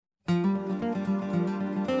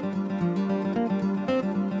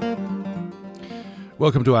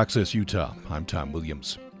Welcome to Access Utah. I'm Tom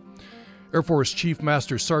Williams. Air Force Chief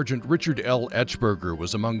Master Sergeant Richard Etchberger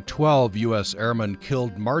was among 12 U.S. airmen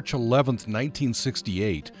killed March 11,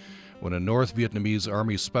 1968, when a North Vietnamese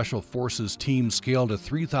Army Special Forces team scaled a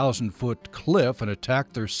 3,000-foot cliff and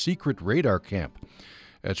attacked their secret radar camp.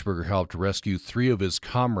 Etchberger helped rescue 3 of his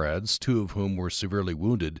comrades, 2 of whom were severely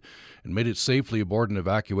wounded, and made it safely aboard an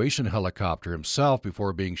evacuation helicopter himself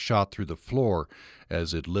before being shot through the floor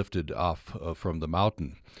as it lifted off from the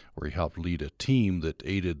mountain, where he helped lead a team that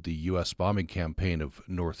aided the U.S. bombing campaign of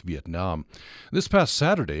North Vietnam. This past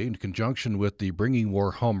Saturday, in conjunction with the Bringing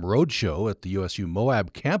War Home Roadshow at the USU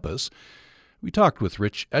Moab Campus, we talked with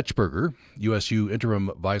Rich Etchberger, USU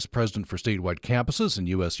Interim Vice President for Statewide Campuses and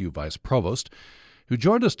USU Vice Provost, who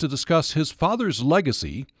joined us to discuss his father's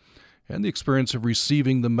legacy and the experience of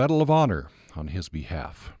receiving the Medal of Honor on his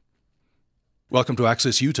behalf. Welcome to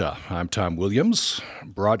Access Utah. I'm Tom Williams,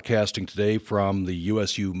 broadcasting today from the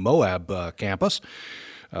USU Moab campus,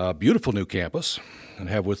 beautiful new campus, and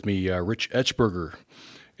have with me Rich Etchberger,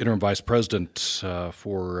 Interim Vice President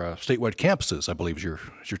for Statewide Campuses, I believe is your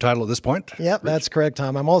title at this point. Yep, Rich? That's correct,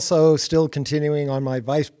 Tom. I'm also still continuing on my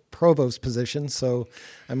Vice Provost position, so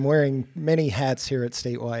I'm wearing many hats here at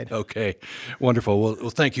Statewide. Okay, wonderful.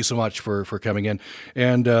 Well, thank you so much for coming in.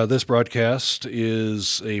 And this broadcast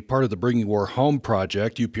is a part of the Bringing War Home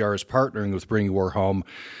project. UPR is partnering with Bringing War Home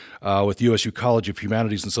with USU College of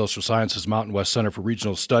Humanities and Social Sciences Mountain West Center for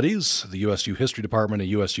Regional Studies, the USU History Department,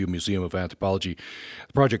 and USU Museum of Anthropology.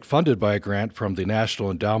 The project funded by a grant from the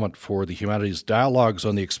National Endowment for the Humanities Dialogues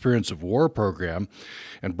on the Experience of War program,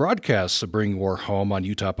 and broadcasts of Bringing War Home on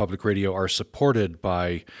Utah Public Radio are supported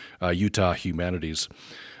by Utah Humanities.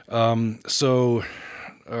 So,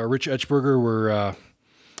 Rich Etchberger,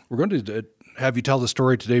 we're going to have you tell the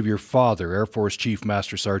story today of your father, Air Force Chief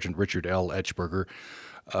Master Sergeant Richard L. Etchberger,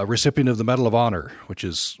 recipient of the Medal of Honor, which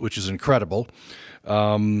is incredible.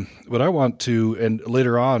 But I want to, and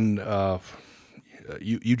later on,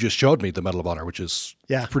 you just showed me the Medal of Honor, which is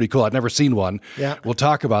pretty cool. I'd never seen one. Yeah. We'll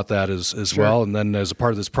talk about that as sure. Well, and then as a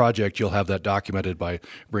part of this project, you'll have that documented by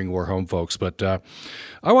Bring War Home folks. But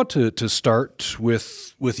I want to start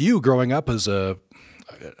with you growing up as a,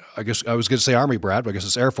 I guess I was going to say Army brat, but I guess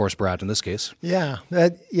it's Air Force brat in this case. Yeah.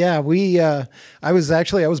 I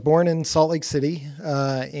was born in Salt Lake City,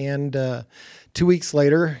 and 2 weeks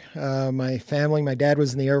later, my dad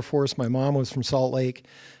was in the Air Force, my mom was from Salt Lake.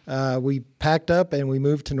 We packed up and we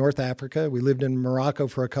moved to North Africa. We lived in Morocco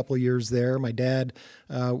for a couple of years there. My dad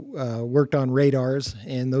worked on radars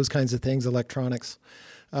and those kinds of things, electronics.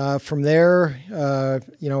 From there,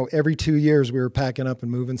 every 2 years we were packing up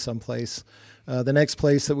and moving someplace. The next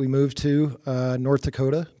place that we moved to, North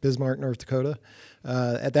Dakota, Bismarck, North Dakota.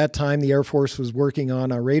 At that time, the Air Force was working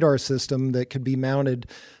on a radar system that could be mounted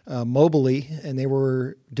mobily, and they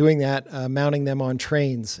were doing that, mounting them on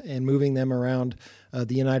trains and moving them around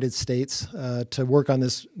the United States to work on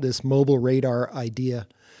this mobile radar idea.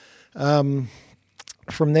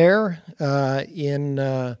 From there, in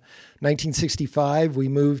 1965, we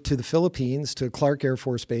moved to the Philippines, to Clark Air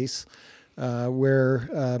Force Base,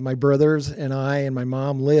 where my brothers and I and my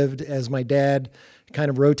mom lived as my dad kind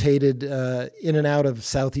of rotated in and out of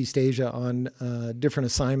Southeast Asia on different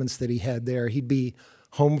assignments that he had there. He'd be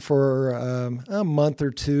home for a month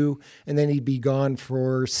or two, and then he'd be gone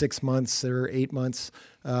for 6 months or 8 months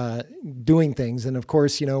doing things. And of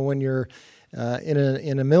course, when you're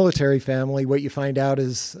in a military family, what you find out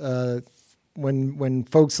is when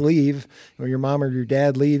folks leave, when your mom or your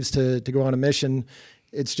dad leaves to go on a mission,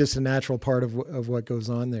 it's just a natural part of what goes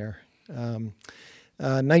on there.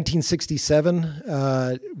 1967,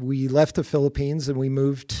 we left the Philippines and we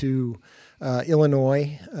moved to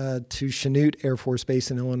Illinois, to Chanute Air Force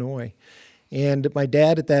Base in Illinois. And my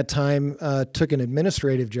dad at that time took an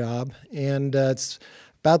administrative job, and it's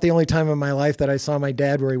about the only time in my life that I saw my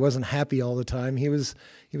dad where he wasn't happy all the time. He was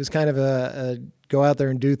kind of a go out there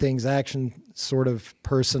and do things action sort of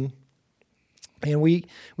person. And we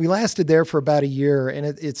lasted there for about a year, and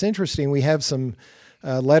it's interesting. We have some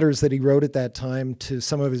letters that he wrote at that time to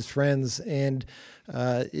some of his friends, and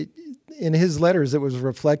in his letters, it was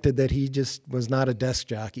reflected that he just was not a desk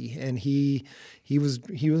jockey, and he was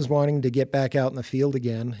wanting to get back out in the field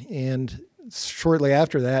again. And shortly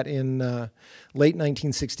after that, in late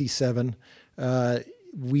 1967,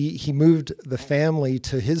 he moved the family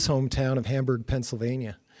to his hometown of Hamburg,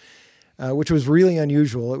 Pennsylvania. Which was really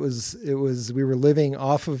unusual. It was we were living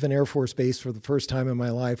off of an Air Force base for the first time in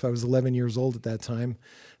my life. I was 11 years old at that time.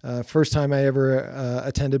 First time I ever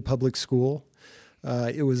attended public school.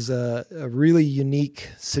 It was a really unique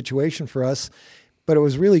situation for us But it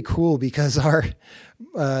was really cool because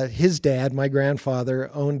his dad, my grandfather,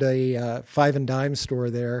 owned a five and dime store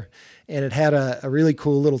there, and it had a really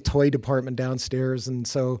cool little toy department downstairs. And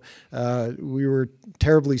so we were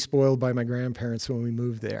terribly spoiled by my grandparents when we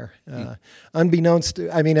moved there. Unbeknownst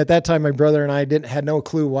to, I mean, at that time, my brother and I had no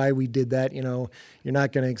clue why we did that. You know, you're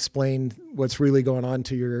not going to explain what's really going on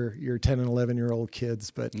to your 10 and 11-year-old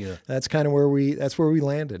kids, but that's kind of where we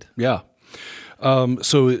landed. Yeah.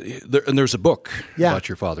 There's a book about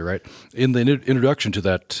your father, right? In the introduction to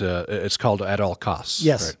that, it's called At All Costs.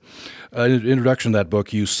 Yes. Right? In the introduction to that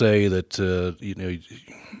book, you say that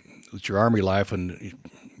that your Army life and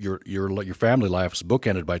your family life is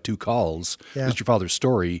bookended by two calls. Yeah. This is your father's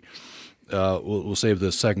story. We'll save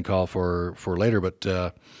the second call for later, but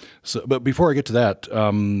before I get to that,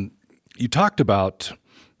 you talked about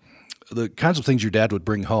the kinds of things your dad would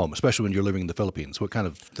bring home, especially when you're living in the Philippines. What kind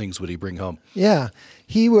of things would he bring home? Yeah,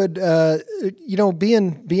 he would,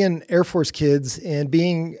 being Air Force kids and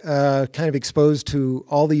being kind of exposed to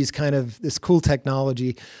all these this cool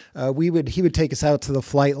technology, he would take us out to the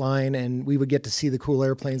flight line and we would get to see the cool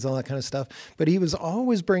airplanes, all that kind of stuff. But he was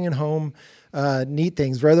always bringing home neat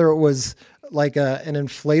things, whether it was like an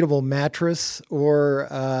inflatable mattress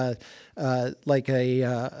or like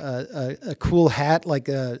a cool hat, like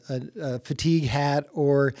a fatigue hat,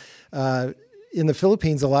 or in the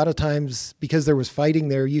Philippines, a lot of times because there was fighting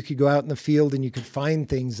there, you could go out in the field and you could find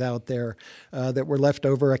things out there that were left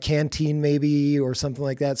over, a canteen maybe or something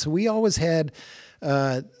like that. So we always had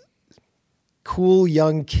cool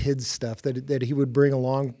young kids stuff that he would bring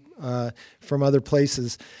along from other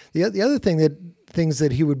places. The other things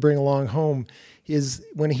that he would bring along home is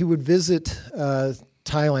when he would visit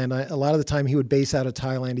Thailand. A lot of the time he would base out of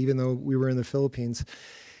Thailand, even though we were in the Philippines.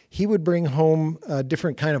 He would bring home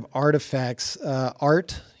different kind of artifacts,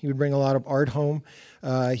 art. He would bring a lot of art home.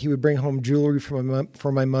 He would bring home jewelry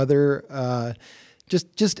for my mother.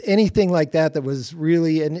 Just anything like that was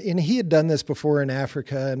really, and he had done this before in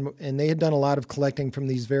Africa, and they had done a lot of collecting from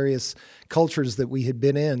these various cultures that we had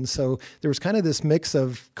been in. So there was kind of this mix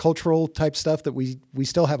of cultural type stuff that we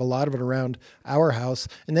still have a lot of it around our house.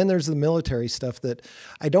 And then there's the military stuff that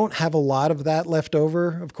I don't have a lot of that left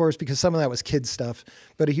over, of course, because some of that was kid stuff,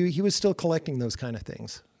 but he was still collecting those kind of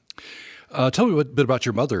things. Tell me a bit about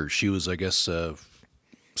your mother. She was, I guess,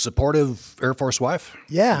 supportive Air Force wife?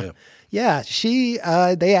 Yeah.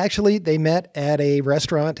 They met at a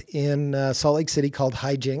restaurant in Salt Lake City called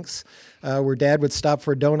Hijinks, where Dad would stop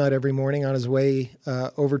for a donut every morning on his way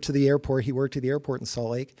over to the airport. He worked at the airport in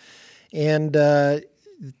Salt Lake. And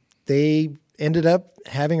they ended up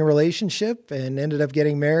having a relationship and ended up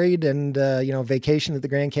getting married and, vacation at the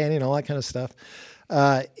Grand Canyon, all that kind of stuff.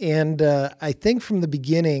 I think from the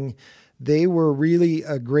beginning, they were really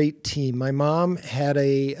a great team. My mom had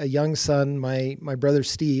a young son, my brother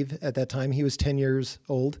Steve at that time. He was 10 years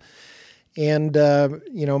old. And,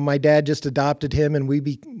 my dad just adopted him and we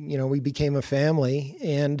became a family.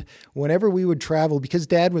 And whenever we would travel, because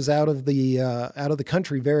Dad was out of the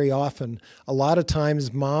country very often, a lot of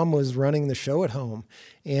times Mom was running the show at home.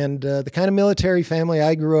 And the kind of military family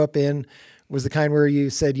I grew up in was the kind where you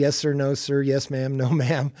said yes sir, no sir, yes ma'am, no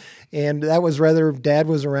ma'am. And that was whether Dad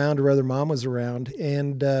was around or whether Mom was around.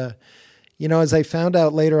 And, as I found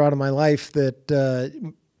out later on in my life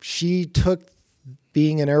that she took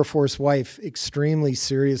being an Air Force wife extremely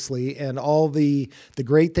seriously and all the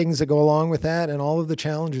great things that go along with that and all of the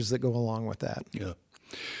challenges that go along with that. Yeah.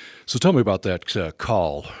 So tell me about that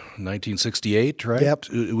call, 1968, right? Yep.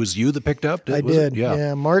 It was you that picked up? I did.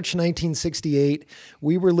 Yeah, March 1968.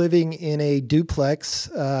 We were living in a duplex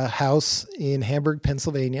house in Hamburg,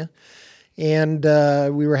 Pennsylvania, and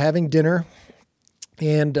we were having dinner.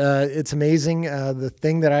 And it's amazing. The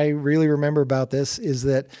thing that I really remember about this is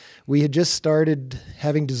that we had just started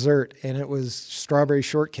having dessert, and it was strawberry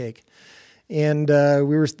shortcake. And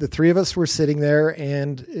the three of us were sitting there,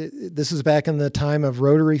 and this was back in the time of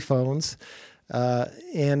rotary phones.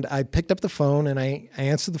 And I picked up the phone and I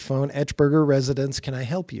answered the phone. Etchberger residence, can I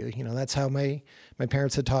help you? That's how my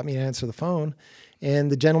parents had taught me to answer the phone.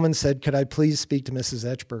 And the gentleman said, could I please speak to Mrs.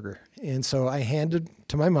 Etchberger? And so I handed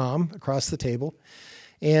to my mom across the table,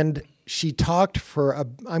 and she talked for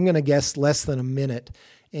I'm going to guess less than a minute.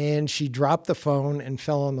 And she dropped the phone and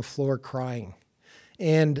fell on the floor crying.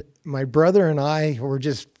 And my brother and I were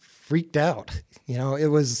just freaked out.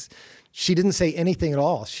 She didn't say anything at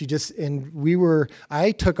all.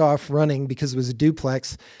 I took off running because it was a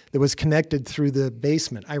duplex that was connected through the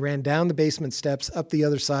basement. I ran down the basement steps, up the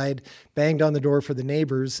other side, banged on the door for the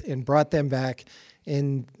neighbors and brought them back.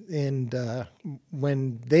 And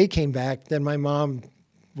when they came back, then my mom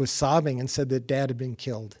was sobbing and said that Dad had been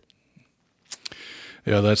killed.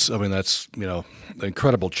 Yeah, that's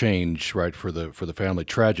incredible change, right, for the family.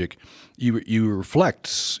 Tragic. You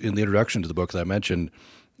reflect in the introduction to the book that I mentioned.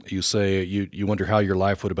 You say you wonder how your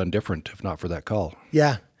life would have been different if not for that call.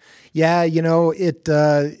 Yeah. It.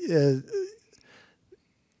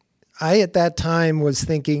 I at that time was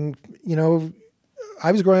thinking,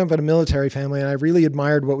 I was growing up in a military family, and I really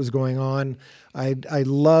admired what was going on. I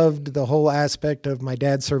loved the whole aspect of my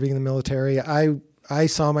dad serving in the military. I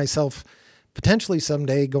saw myself potentially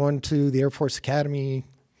someday going to the Air Force Academy,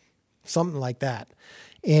 something like that.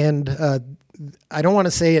 And I don't want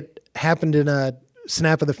to say it happened in a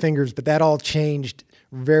snap of the fingers, but that all changed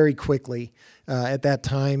very quickly at that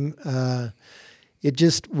time. It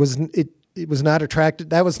just was it was not attractive.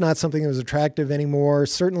 That was not something that was attractive anymore.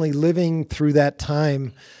 Certainly living through that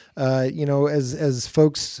time, as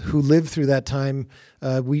folks who lived through that time,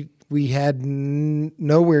 we had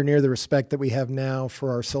nowhere near the respect that we have now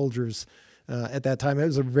for our soldiers at that time. It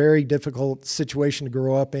was a very difficult situation to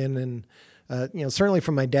grow up in, and certainly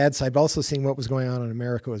from my dad's side, but also seeing what was going on in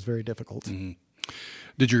America was very difficult. Mm-hmm.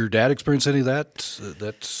 Did your dad experience any of that?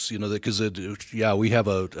 Because we have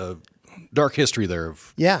a dark history there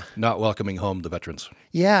of not welcoming home the veterans.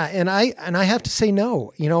 Yeah, and I have to say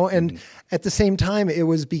no, and at the same time, it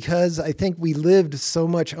was because I think we lived so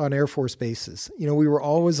much on Air Force bases. We were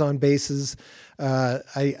always on bases.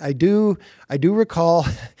 I do recall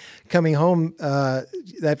coming home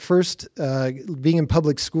that first being in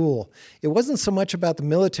public school. It wasn't so much about the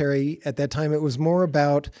military at that time. It was more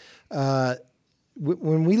about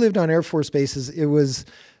when we lived on Air Force bases. It was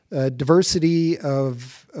diversity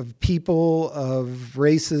of people, of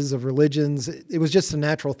races, of religions. It was just a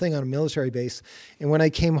natural thing on a military base. And when I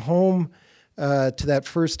came home to that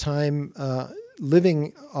first time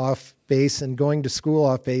living off base and going to school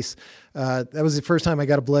off base, that was the first time I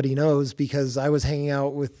got a bloody nose because I was hanging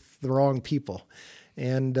out with the wrong people.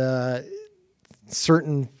 And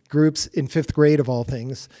certain groups in fifth grade, of all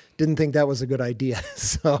things, didn't think that was a good idea.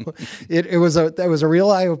 So that was a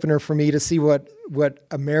real eye opener for me to see what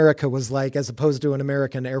America was like as opposed to an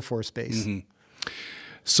American Air Force base. Mm-hmm.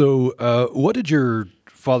 So, what did your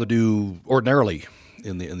father do ordinarily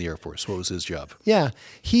in the Air Force? What was his job? Yeah,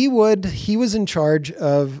 he was in charge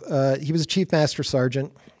of. He was a chief master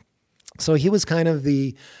sergeant, so he was kind of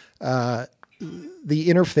the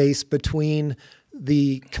interface between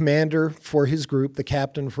the commander for his group, the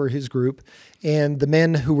captain for his group, and the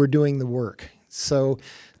men who were doing the work. So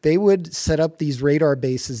they would set up these radar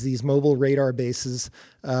bases, these mobile radar bases.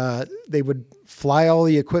 They would fly all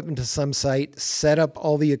the equipment to some site, set up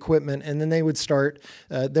all the equipment, and then they would start.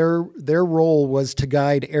 Their role was to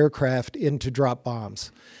guide aircraft into drop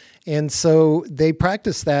bombs. And so they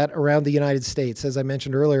practiced that around the United States. As I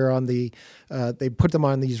mentioned earlier, they put them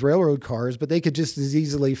on these railroad cars, but they could just as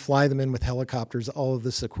easily fly them in with helicopters, all of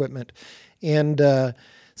this equipment. And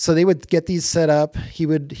so they would get these set up. He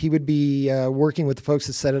would be working with the folks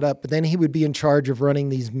that set it up, but then he would be in charge of running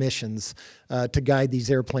these missions to guide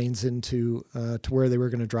these airplanes into to where they were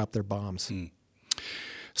going to drop their bombs. Mm.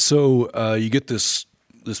 So you get this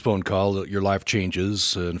phone call. Your life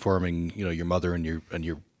changes, informing your mother and you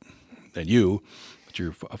that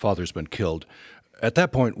your father's been killed. At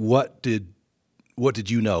that point, what did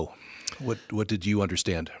you know? What did you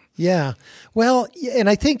understand? Yeah. Well, and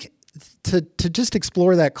I think to just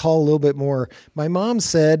explore that call a little bit more, my mom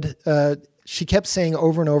said, she kept saying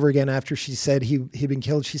over and over again after she said he'd been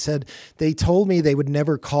killed, she said, they told me they would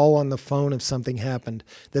never call on the phone if something happened,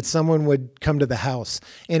 that someone would come to the house.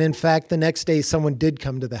 And in fact, the next day, someone did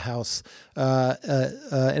come to the house.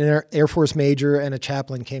 An Air Force major and a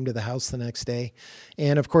chaplain came to the house the next day.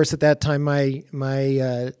 And of course, at that time,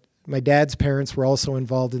 my dad's parents were also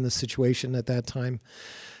involved in the situation at that time.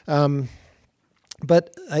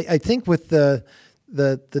 But I think with the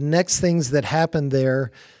next things that happened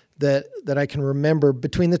there that I can remember,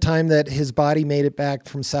 between the time that his body made it back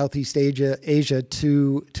from Southeast Asia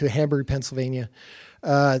to Hamburg, Pennsylvania,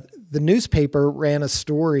 the newspaper ran a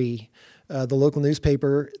story, the local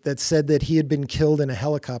newspaper, that said that he had been killed in a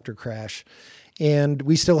helicopter crash. And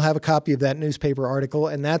we still have a copy of that newspaper article,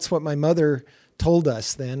 and that's what my mother told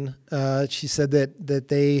us then. She said that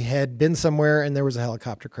they had been somewhere and there was a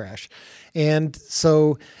helicopter crash. And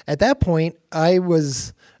so at that point, I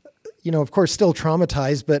was, of course, still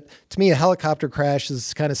traumatized, but to me, a helicopter crash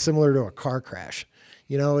is kind of similar to a car crash.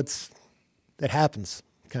 It happens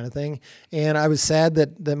kind of thing. And I was sad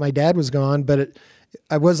that my dad was gone, but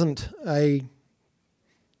as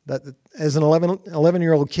an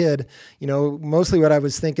 11-year-old kid, mostly what I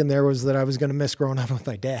was thinking there was that I was going to miss growing up with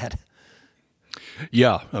my dad.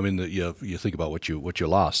 Yeah, I mean, you think about what you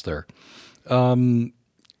lost there.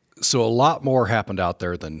 So a lot more happened out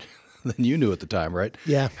there than you knew at the time, right?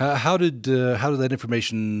 Yeah. How did that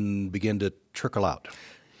information begin to trickle out?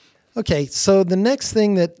 Okay, so the next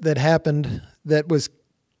thing that happened that was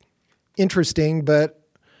interesting, but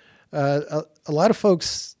a lot of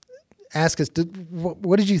folks ask us,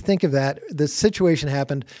 what did you think of that? The situation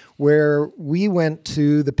happened where we went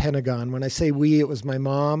to the Pentagon. When I say we, it was my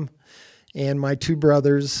mom and my two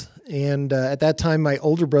brothers. And at that time, my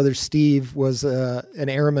older brother, Steve, was an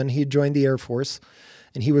airman. He had joined the Air Force,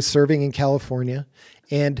 and he was serving in California.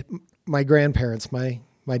 And my grandparents, my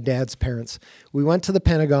dad's parents. We went to the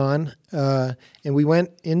Pentagon, and we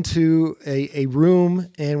went into a room,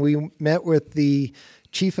 and we met with the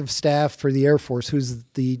Chief of Staff for the Air Force, who's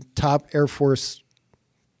the top Air Force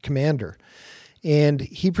commander. And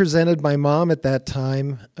he presented my mom at that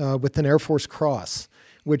time with an Air Force Cross,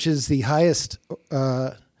 which is the highest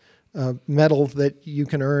medal that you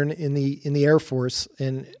can earn in the Air Force,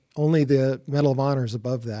 and only the Medal of Honor is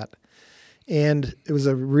above that. And it was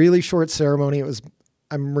a really short ceremony.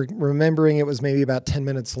 I'm remembering it was maybe about 10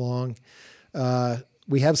 minutes long.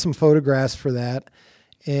 We have some photographs for that.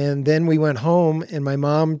 And then we went home, and my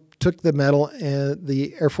mom took the medal and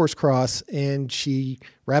the Air Force Cross, and she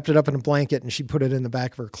wrapped it up in a blanket, and she put it in the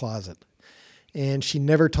back of her closet. And she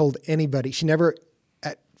never told anybody. She never,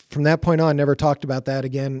 from that point on, never talked about that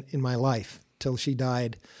again in my life till she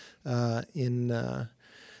died in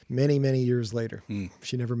many, many years later.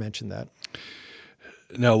 She never mentioned that.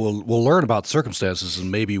 Now, we'll learn about circumstances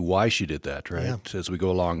and maybe why she did that, right, as we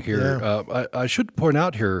go along here. Yeah. I should point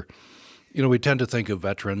out here, we tend to think of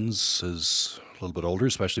veterans as a little bit older,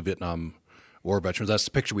 especially Vietnam War veterans. That's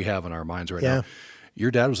the picture we have in our minds right now.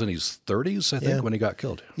 Your dad was in his 30s, I think, when he got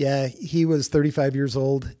killed. Yeah, he was 35 years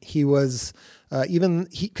old. He was,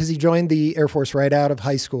 because he joined the Air Force right out of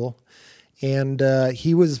high school, and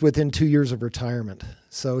he was within 2 years of retirement.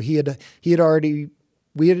 So he had already,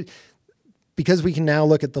 because we can now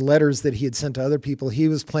look at the letters that he had sent to other people, he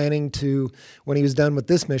was planning to, when he was done with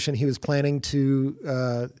this mission, he was planning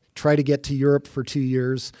to try to get to Europe for 2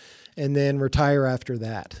 years and then retire after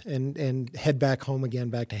that and head back home again,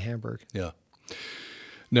 back to Hamburg. Yeah.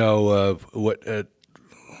 Now,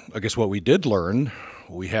 I guess what we did learn,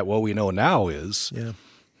 what we know now is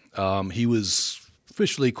he was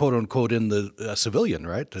officially, quote unquote, in the civilian,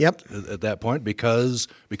 right? Yep. At that point, because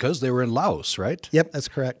they were in Laos, right? Yep, that's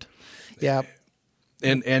correct. Yeah.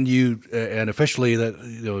 And officially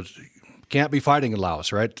that can't be fighting in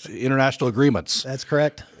Laos, right? International agreements. That's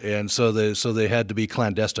correct. And so they had to be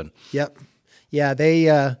clandestine. Yep. Yeah,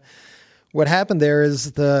 they what happened there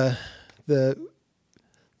is the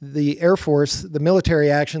Air Force, the military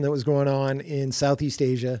action that was going on in Southeast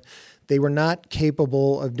Asia, they were not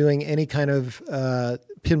capable of doing any kind of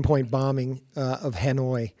pinpoint bombing of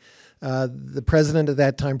Hanoi. The president at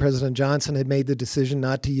that time, President Johnson, had made the decision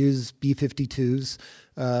not to use B-52s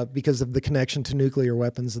because of the connection to nuclear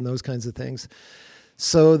weapons and those kinds of things.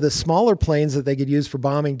 So the smaller planes that they could use for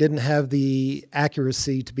bombing didn't have the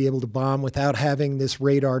accuracy to be able to bomb without having this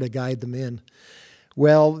radar to guide them in.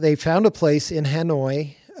 Well, they found a place in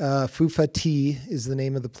Hanoi, Phu Pha Thi is the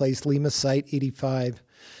name of the place, Lima Site 85,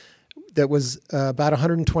 that was about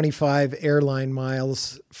 125 airline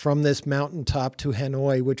miles from this mountaintop to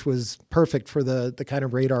Hanoi, which was perfect for the kind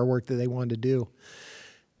of radar work that they wanted to do.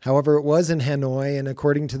 However, it was in Hanoi, and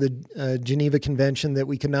according to the Geneva Convention, that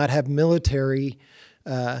we could not have military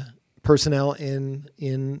personnel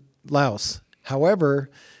in Laos. However,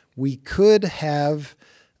 we could have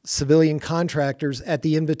civilian contractors at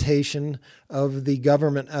the invitation of the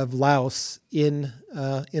government of Laos in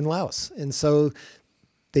Laos. And so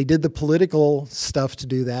they did the political stuff to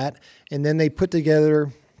do that, and then they put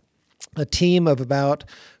together a team of about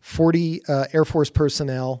 40 Air Force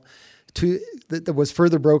personnel that was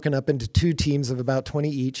further broken up into two teams of about 20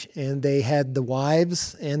 each, and they had the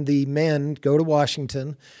wives and the men go to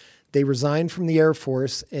Washington. They resigned from the Air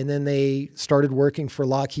Force, and then they started working for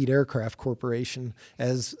Lockheed Aircraft Corporation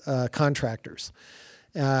as contractors.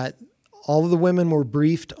 All of the women were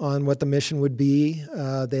briefed on what the mission would be.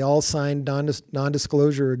 They all signed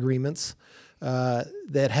non-disclosure agreements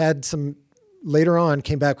that had some, later on,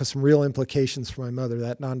 came back with some real implications for my mother,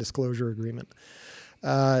 that non-disclosure agreement.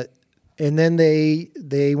 And then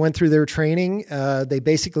they went through their training. They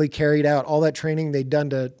basically carried out all that training they'd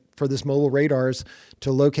done for this mobile radars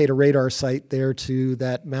to locate a radar site there to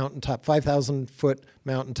that mountaintop, 5,000-foot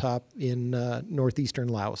mountaintop in northeastern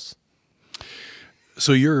Laos.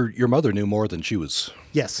 So your mother knew more than she was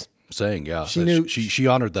saying, She knew. She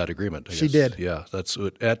honored that agreement, I guess. She did. Yeah, that's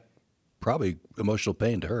at probably emotional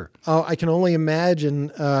pain to her. Oh, I can only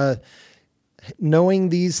imagine knowing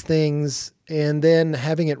these things and then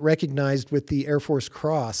having it recognized with the Air Force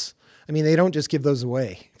Cross. I mean, they don't just give those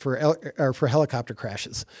away for helicopter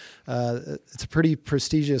crashes. It's a pretty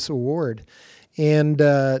prestigious award. And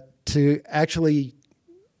to actually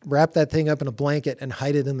wrap that thing up in a blanket and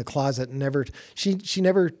hide it in the closet and she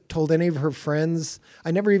never told any of her friends. I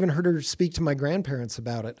never even heard her speak to my grandparents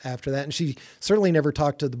about it after that. And she certainly never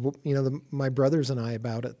talked to my brothers and I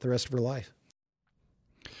about it the rest of her life.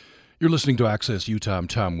 You're listening to Access Utah. I'm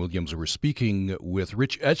Tom Williams. We're speaking with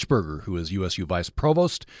Rich Etchberger, who is USU Vice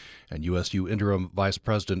Provost and USU Interim Vice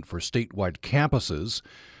President for statewide campuses.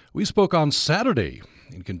 We spoke on Saturday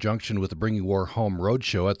in conjunction with the Bringing War Home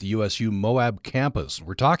Roadshow at the USU Moab Campus.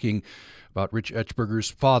 We're talking about Rich Etchberger's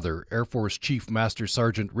father, Air Force Chief Master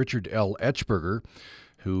Sergeant Richard L. Etchberger,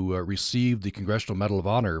 who received the Congressional Medal of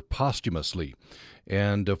Honor posthumously.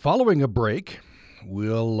 And following a break,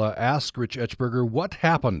 we'll ask Rich Etchberger what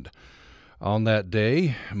happened on that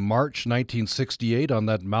day, March 1968, on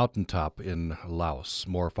that mountaintop in Laos.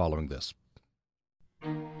 More following this.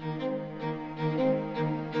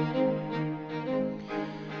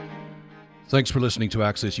 Thanks for listening to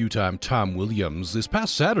Access Utah. I'm Tom Williams. This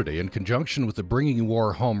past Saturday, in conjunction with the Bringing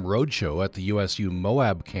War Home Roadshow at the USU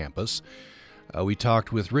Moab Campus, we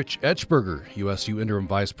talked with Rich Etchberger, USU Interim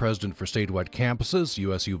Vice President for statewide campuses,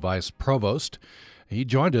 USU Vice Provost. He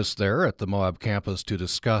joined us there at the Moab campus to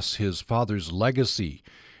discuss his father's legacy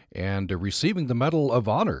and receiving the Medal of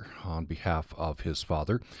Honor on behalf of his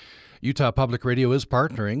father. Utah Public Radio is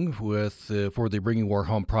partnering for the Bringing War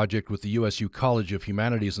Home project with the USU College of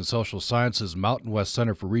Humanities and Social Sciences Mountain West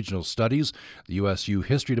Center for Regional Studies, the USU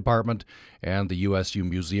History Department, and the USU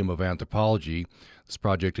Museum of Anthropology. This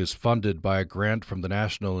project is funded by a grant from the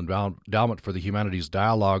National Endowment for the Humanities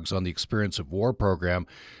Dialogues on the Experience of War program,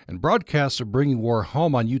 and broadcasts of Bringing War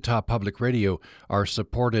Home on Utah Public Radio are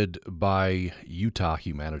supported by Utah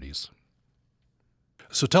Humanities.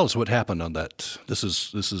 So tell us what happened on that. This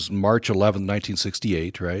is March 11,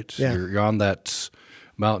 1968, right? Yeah. You're on that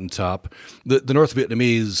mountaintop. The North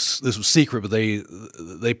Vietnamese, this was secret, but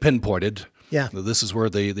they pinpointed. Yeah. This is where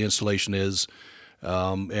the installation is.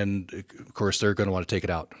 And of course, they're going to want to take it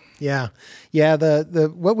out. Yeah.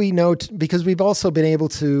 The what we know, because we've also been able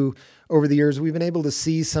to, over the years, we've been able to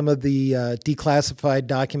see some of the declassified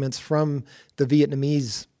documents from the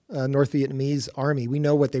Vietnamese, North Vietnamese army. We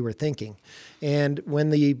know what they were thinking. And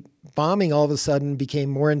when the bombing all of a sudden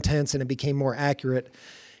became more intense and it became more accurate,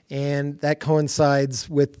 and that coincides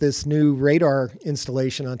with this new radar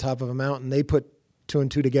installation on top of a mountain, they put two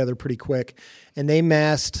and two together pretty quick. And they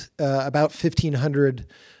massed about 1,500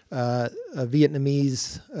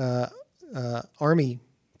 Vietnamese army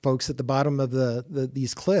folks at the bottom of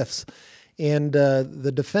these cliffs. And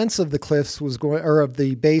the defense of the cliffs of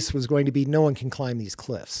the base was going to be no one can climb these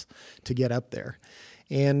cliffs to get up there.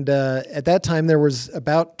 And at that time, there was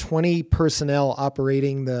about 20 personnel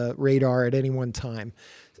operating the radar at any one time.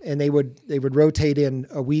 And they would rotate in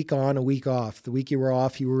a week on, a week off. The week you were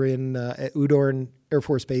off, you were in at Udorn Air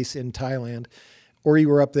Force Base in Thailand, or you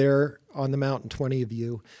were up there on the mountain, 20 of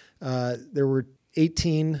you. There were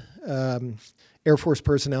 18 Air Force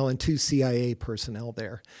personnel and 2 CIA personnel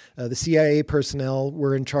there. The CIA personnel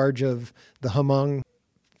were in charge of the Hmong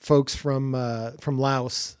folks from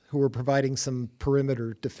Laos, who were providing some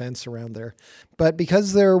perimeter defense around there. But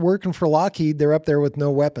because they're working for Lockheed, they're up there with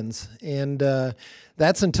no weapons. And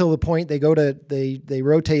that's until the point they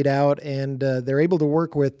rotate out, and they're able to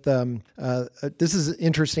work with, this is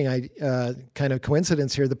interesting kind of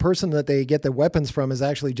coincidence here. The person that they get the weapons from is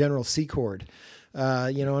actually General Secord,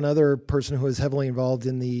 another person who was heavily involved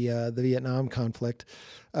in the Vietnam conflict.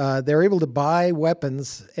 They're able to buy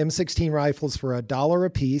weapons, M16 rifles, for $1 a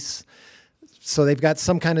piece. So they've got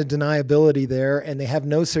some kind of deniability there, and they have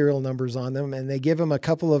no serial numbers on them, and they give them a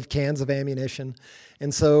couple of cans of ammunition.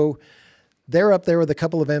 And so they're up there with a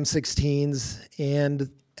couple of M16s,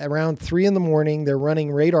 and around 3 a.m, they're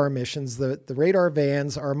running radar missions. The radar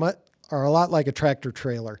vans are a lot like a tractor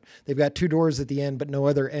trailer. They've got 2 doors at the end, but no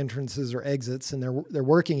other entrances or exits, and they're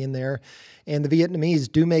working in there. And the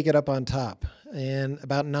Vietnamese do make it up on top, and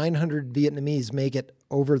about 900 Vietnamese make it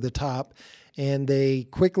over the top. And they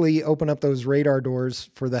quickly open up those radar doors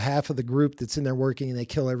for the half of the group that's in there working, and they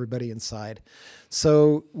kill everybody inside.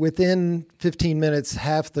 So within 15 minutes,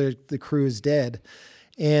 half the crew is dead.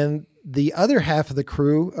 And the other half of the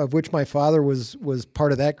crew, of which my father was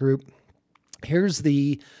part of that group, here's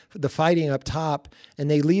the fighting up top,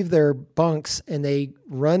 and they leave their bunks and they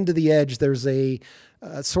run to the edge. There's a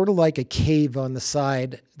sort of like a cave on the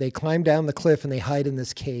side. They climb down the cliff and they hide in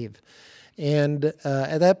this cave. And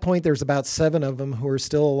at that point, there's about 7 of them who are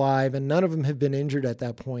still alive, and none of them have been injured at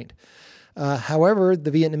that point. However,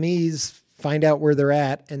 the Vietnamese find out where they're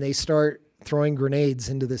at, and they start throwing grenades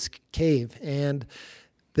into this cave. And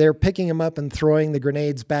they're picking them up and throwing the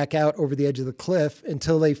grenades back out over the edge of the cliff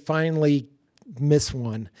until they finally miss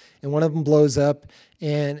one. And one of them blows up,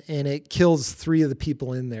 and it kills 3 of the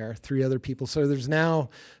people in there, 3 other people. So there's now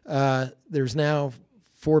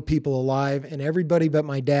 4 people alive, and everybody but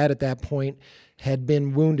my dad at that point had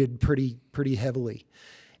been wounded pretty heavily.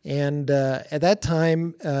 And at that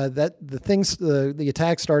time, the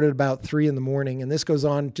attack started about 3 in the morning, and this goes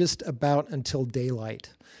on just about until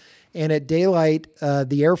daylight. And at daylight,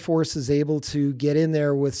 the Air Force is able to get in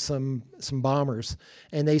there with some bombers,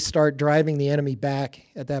 and they start driving the enemy back.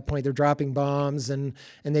 At that point, they're dropping bombs, and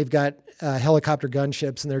they've got helicopter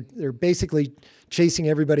gunships, and they're basically chasing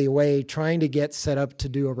everybody away, trying to get set up to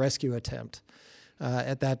do a rescue attempt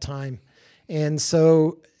at that time. And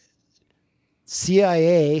so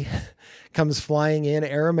CIA comes flying in,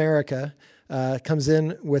 Air America comes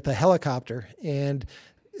in with a helicopter, and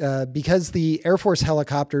because the Air Force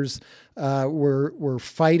helicopters were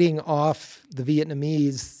fighting off the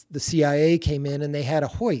Vietnamese, the CIA came in and they had a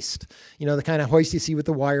hoist, the kind of hoist you see with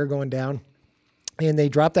the wire going down, and they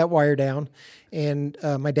dropped that wire down, and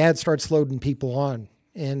my dad starts loading people on,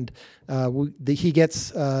 and he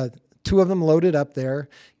gets 2 of them loaded up there,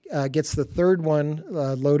 gets the 3rd one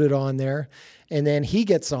loaded on there, and then he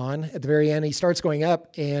gets on at the very end. He starts going up,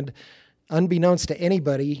 and unbeknownst to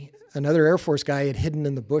anybody, another Air Force guy had hidden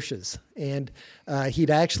in the bushes, and he'd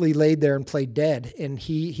actually laid there and played dead, and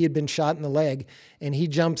he had been shot in the leg, and he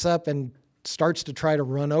jumps up and starts to try to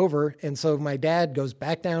run over, and so my dad goes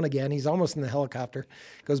back down again. He's almost in the helicopter,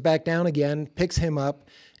 goes back down again, picks him up,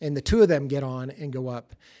 and the 2 of them get on and go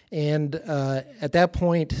up. And at that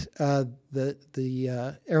point,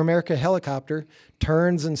 the Air America helicopter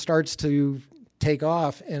turns and starts to take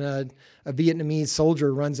off, and a Vietnamese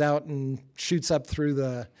soldier runs out and shoots up through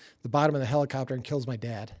the bottom of the helicopter and kills my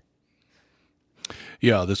dad.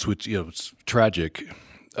 Yeah, it's tragic.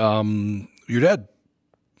 Your dad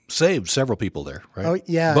saved several people there, right? Oh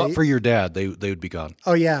yeah, but for your dad, they would be gone.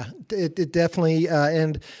 Oh yeah, it definitely.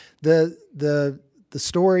 And the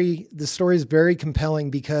story is very compelling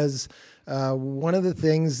because one of the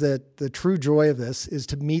things that the true joy of this is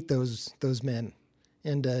to meet those men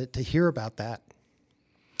and to hear about that.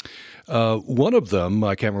 One of them,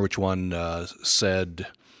 I can't remember which one, said,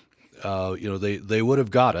 they would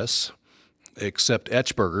have got us, except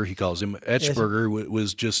Etchberger, he calls him. Etchberger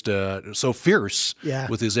was just so fierce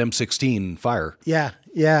with his M16 fire. Yeah,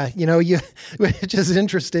 which is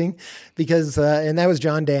interesting because, and that was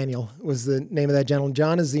John Daniel was the name of that gentleman.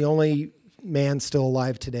 John is the only man still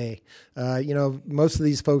alive today. Most of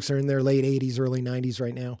these folks are in their late 80s, early 90s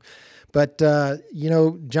right now. But,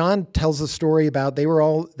 John tells a story about they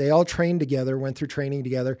all trained together, went through training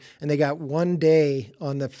together, and they got one day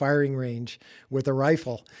on the firing range with a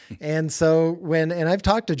rifle. And so and I've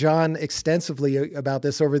talked to John extensively about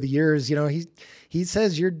this over the years, he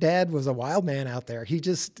says your dad was a wild man out there. He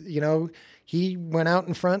just, he went out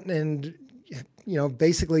in front and,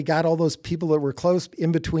 basically got all those people that were close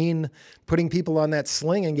in between putting people on that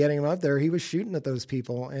sling and getting them up there. He was shooting at those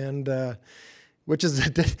people. And, which is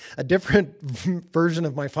a different version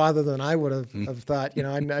of my father than I would have thought.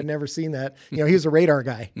 I'd never seen that. He was a radar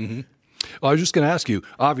guy. Mm-hmm. Well, I was just going to ask you.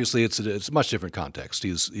 Obviously, it's a much different context.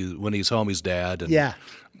 He's when he's home, he's dad, and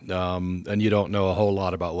and you don't know a whole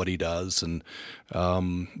lot about what he does, and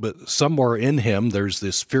but somewhere in him there's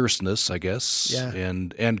this fierceness, I guess,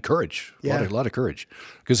 and courage. A lot of courage,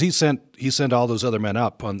 because he sent all those other men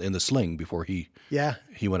up in the sling before he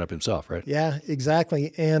went up himself, right? Yeah,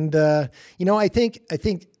 exactly. And I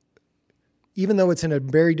think even though it's in a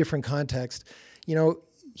very different context,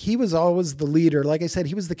 he was always the leader. Like I said,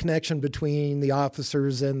 he was the connection between the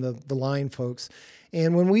officers and the line folks.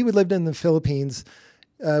 And when we lived in the Philippines,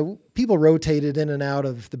 people rotated in and out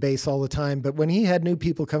of the base all the time. But when he had new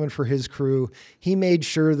people coming for his crew, he made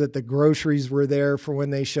sure that the groceries were there for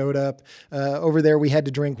when they showed up. Over there, we had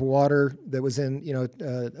to drink water that was in,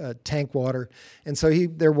 tank water. And so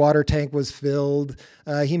their water tank was filled.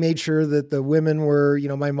 He made sure that the women were,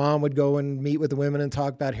 my mom would go and meet with the women and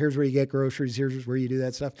talk about, here's where you get groceries, here's where you do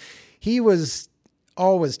that stuff. He was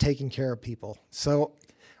always taking care of people. So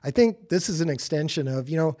I think this is an extension of,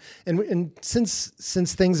 and since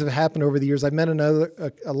things have happened over the years, I've met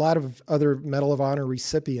a lot of other Medal of Honor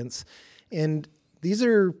recipients, and these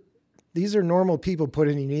are normal people put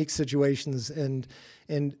in unique situations and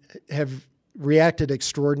have reacted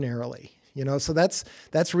extraordinarily. So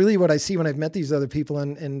that's really what I see when I've met these other people,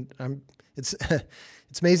 and it's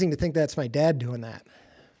it's amazing to think that's my dad doing that.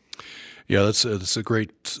 Yeah,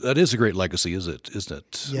 that is a great legacy, isn't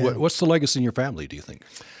it? Yeah. What's the legacy in your family, do you think?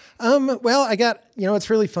 Well, it's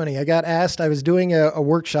really funny. I got asked, I was doing a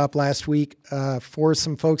workshop last week for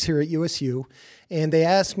some folks here at USU, and they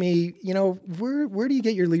asked me, where do you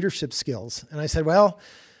get your leadership skills? And I said, well,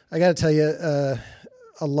 I got to tell you,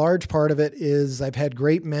 a large part of it is I've had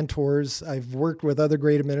great mentors. I've worked with other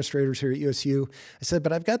great administrators here at USU. I said,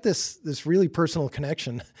 but I've got this really personal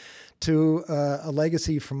connection to a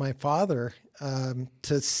legacy from my father,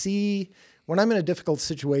 to see when I'm in a difficult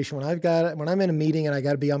situation, when I'm in a meeting and I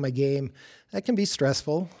got to be on my game, that can be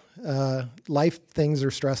stressful. Life things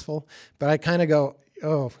are stressful, but I kind of go,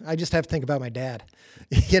 oh, I just have to think about my dad,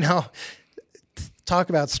 talk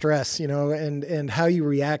about stress, and how you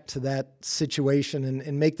react to that situation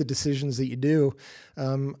and make the decisions that you do.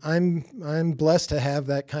 I'm blessed to have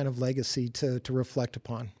that kind of legacy to reflect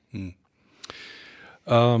upon.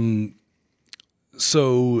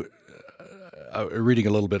 So, reading a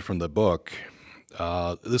little bit from the book,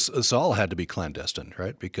 this all had to be clandestine,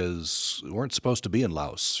 right? Because we weren't supposed to be in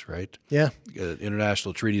Laos, right? Yeah.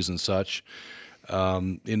 International treaties and such.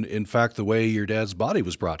 In fact, the way your dad's body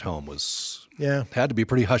was brought home had to be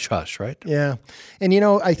pretty hush-hush, right? Yeah. And,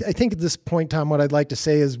 I think at this point, Tom, what I'd like to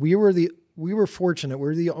say is we were fortunate.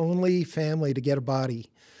 We're the only family to get a body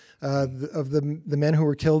of the men who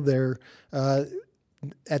were killed there.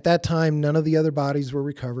 At that time, none of the other bodies were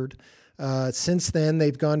recovered. Since then,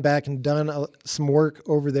 they've gone back and done some work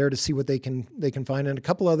over there to see what they can find, and a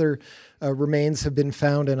couple other remains have been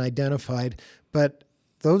found and identified. But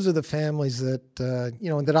those are the families that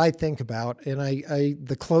that I think about, and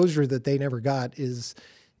the closure that they never got is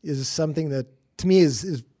something that to me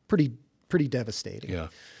is pretty devastating. Yeah.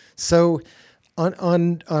 So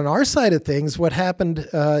on our side of things, what happened?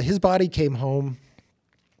 His body came home.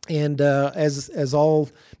 And as all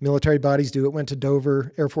military bodies do, it went to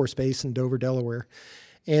Dover Air Force Base in Dover, Delaware.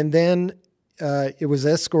 And then it was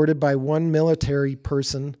escorted by one military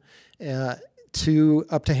person up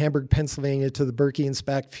to Hamburg, Pennsylvania, to the Berkey and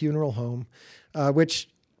Spack Funeral Home, which,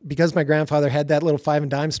 because my grandfather had that little 5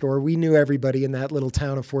 and dime store, we knew everybody in that little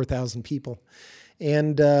town of 4,000 people.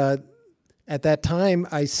 And at that time,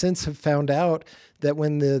 I since have found out that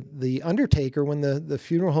when the undertaker, when the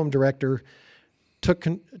funeral home director took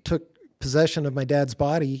possession of my dad's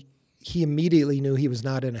body, he immediately knew he was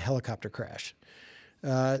not in a helicopter crash.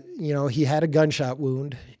 He had a gunshot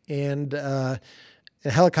wound, and a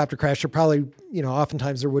helicopter crash,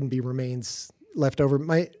 oftentimes there wouldn't be remains left over.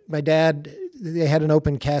 My dad, they had an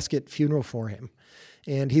open casket funeral for him,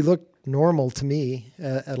 and he looked normal to me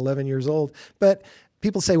at 11 years old. But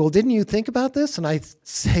people say, well, didn't you think about this? And I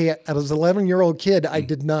say, as an 11-year-old kid, I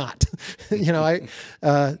did not.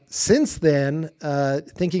 Since then,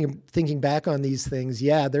 thinking back on these things,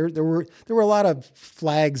 there were a lot of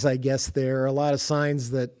flags, I guess, there, a lot of signs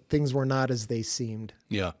that things were not as they seemed.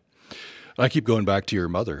 Yeah. I keep going back to your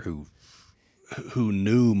mother, who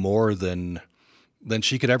knew more than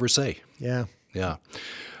she could ever say. Yeah. Yeah.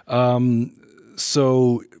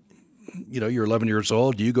 So, you're 11 years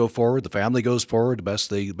old. You go forward. The family goes forward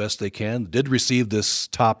the best they can. Did receive this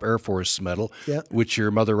top Air Force medal, which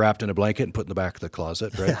your mother wrapped in a blanket and put in the back of the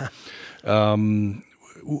closet, right? Tell me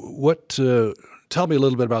a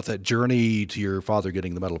little bit about that journey to your father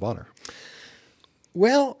getting the Medal of Honor.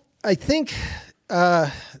 Well, I think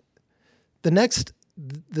the next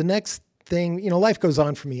thing, life goes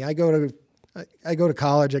on for me. I go to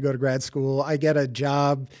college, I go to grad school, I get a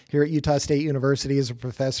job here at Utah State University as a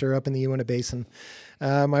professor up in the Uinta Basin.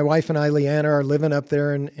 My wife and I, Leanna, are living up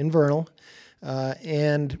there in Vernal.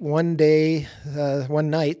 And one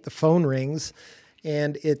night, the phone rings,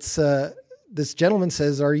 and it's this gentleman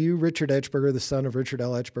says, "Are you Richard Etchberger, the son of Richard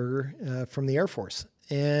L. Etchberger from the Air Force?"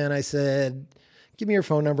 And I said, "Give me your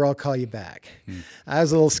phone number, I'll call you back." I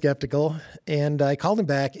was a little skeptical, and I called him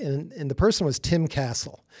back, and the person was Tim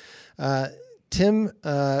Castle. Tim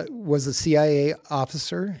was a CIA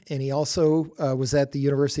officer, and he also was at the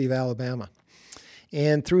University of Alabama.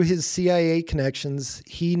 And through his CIA connections,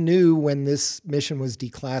 he knew when this mission was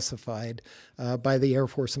declassified by the Air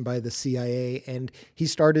Force and by the CIA, and he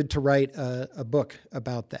started to write a book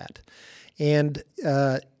about that. And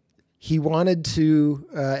he wanted to,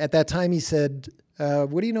 at that time he said,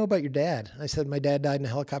 "What do you know about your dad?" I said, "My dad died in a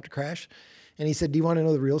helicopter crash." And he said, "Do you want to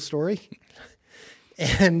know the real story?"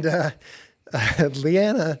 And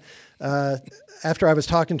Leanna, after I was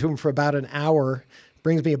talking to him for about an hour,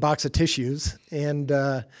 brings me a box of tissues. And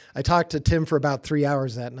I talked to Tim for about 3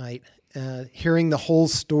 hours that night, hearing the whole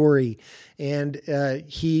story. And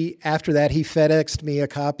after that, he FedExed me a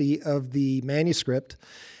copy of the manuscript.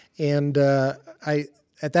 And at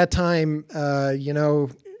that time,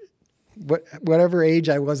 whatever age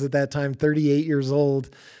I was at that time, 38 years old,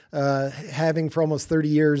 having for almost 30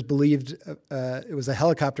 years believed it was a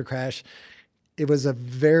helicopter crash. It was a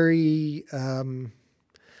very,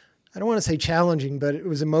 I don't want to say challenging, but it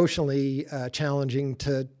was emotionally challenging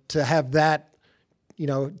to have that,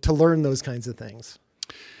 to learn those kinds of things.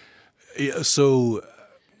 Yeah, so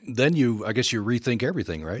then I guess you rethink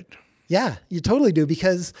everything, right? Yeah, you totally do,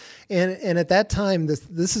 because and at that time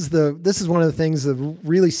this is one of the things, the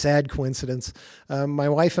really sad coincidence. My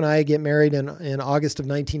wife and I get married in August of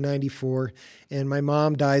 1994, and my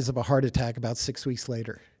mom dies of a heart attack about 6 weeks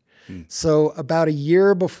later. So about a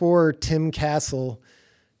year before Tim Castle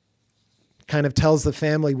kind of tells the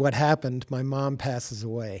family what happened, my mom passes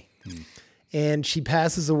away. And she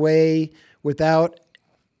passes away without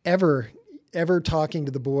ever talking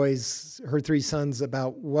to the boys, her three sons,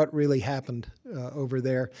 about what really happened over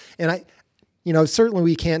there. And certainly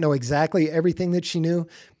we can't know exactly everything that she knew,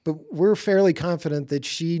 but we're fairly confident that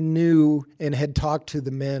she knew and had talked to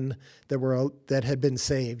the men that had been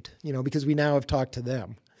saved, because we now have talked to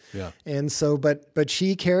them. Yeah. And so, but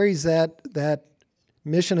she carries that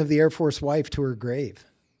mission of the Air Force wife to her grave.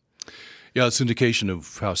 Yeah, it's an indication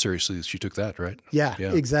of how seriously she took that, right? Yeah.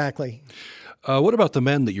 Exactly. What about the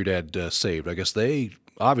men that your dad saved? I guess they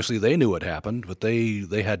knew what happened, but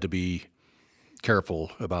they had to be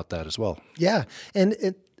careful about that as well. Yeah, and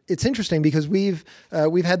it's interesting because we've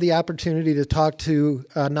had the opportunity to talk to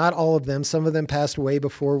not all of them. Some of them passed away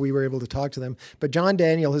before we were able to talk to them. But John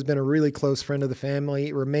Daniel has been a really close friend of the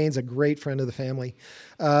family, remains a great friend of the family.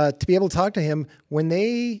 To be able to talk to him when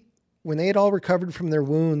they had all recovered from their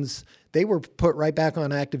wounds, they were put right back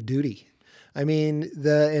on active duty. I mean,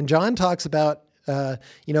 and John talks about, they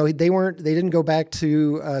didn't go back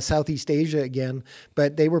to Southeast Asia again,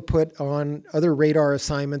 but they were put on other radar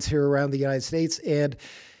assignments here around the United States. And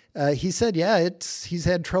he said, he's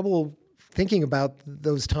had trouble thinking about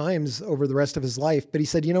those times over the rest of his life. But he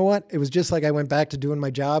said, you know what? It was just like I went back to doing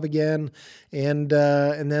my job again. And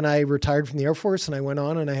then I retired from the Air Force and I went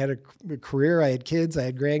on and I had a career. I had kids, I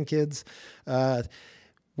had grandkids.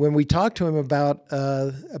 When we talked to him about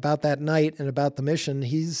that night and about the mission,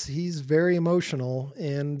 he's very emotional,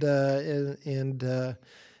 and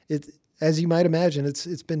it, as you might imagine,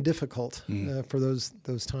 it's been difficult for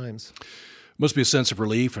those times. Must be a sense of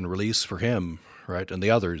relief and release for him, right, and the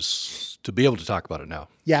others to be able to talk about it now.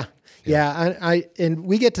 Yeah. I and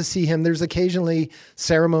we get to see him. There's occasionally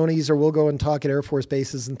ceremonies, or we'll go and talk at Air Force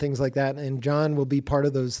bases and things like that, and John will be part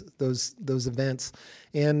of those events,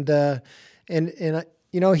 and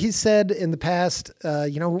he said in the past,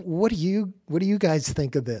 what do you guys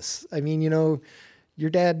think of this? I mean, your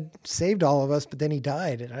dad saved all of us, but then he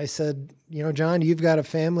died. And I said, John, you've got a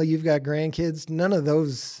family, you've got grandkids. None of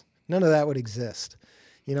that would exist.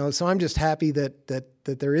 So I'm just happy that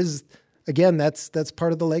there is, again, that's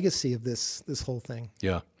part of the legacy of this whole thing.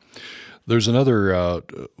 Yeah. There's another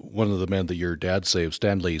one of the men that your dad saved,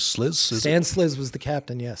 Stanley Sliz. Stan Sliz was the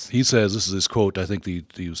captain, yes. He says, this is his quote, I think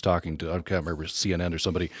he was talking to, I can't remember, CNN or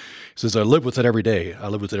somebody. He says, I live with it every day.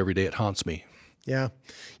 It haunts me. Yeah.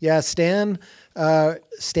 Stan, one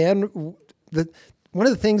of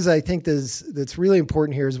the things I think that's really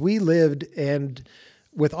important here is we lived and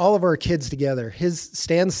with all of our kids together.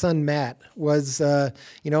 Stan's son, Matt, was, I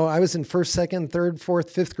was in first, second, third, fourth,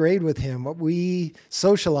 fifth grade with him. We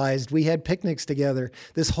socialized. We had picnics together.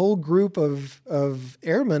 This whole group of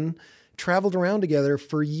airmen traveled around together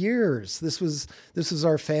for years. This was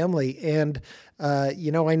our family. And,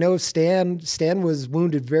 I know Stan was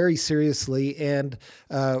wounded very seriously and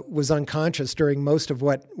was unconscious during most of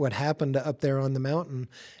what happened up there on the mountain.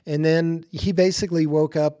 And then he basically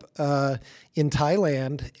woke up in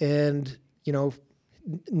Thailand and,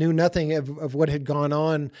 knew nothing of what had gone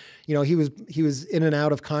on. He was in and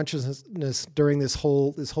out of consciousness during this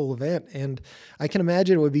whole event. And I can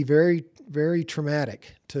imagine it would be very, very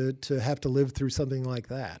traumatic to have to live through something like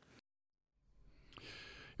that.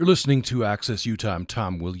 You're listening to Access U Time.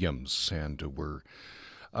 Tom Williams, and we're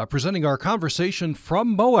presenting our conversation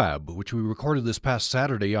from Moab, which we recorded this past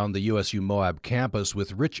Saturday on the USU Moab Campus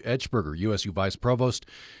with Rich Etchberger, USU Vice Provost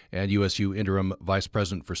and USU Interim Vice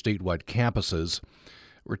President for statewide campuses.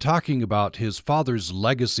 We're talking about his father's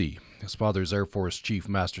legacy. His father's Air Force Chief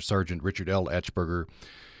Master Sergeant Richard L. Etchberger,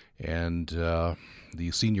 and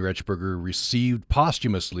the senior Etchberger received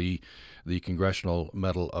posthumously the Congressional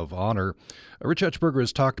Medal of Honor. Rich Etchberger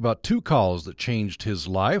has talked about two calls that changed his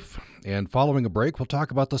life, and following a break, we'll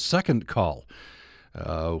talk about the second call,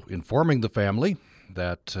 informing the family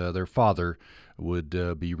that their father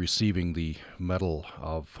would be receiving the Medal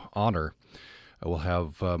of Honor. We'll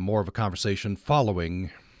have more of a conversation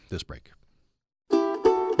following this break.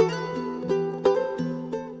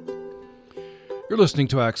 You're listening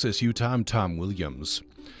to Access Utah. I'm Tom Williams.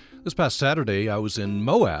 This past Saturday, I was in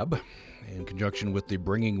Moab in conjunction with the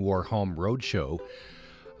Bringing War Home Roadshow,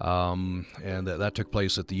 and that took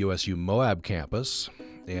place at the USU Moab Campus.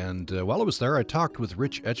 And while I was there, I talked with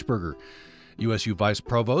Rich Etchberger, USU Vice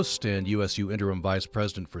Provost and USU Interim Vice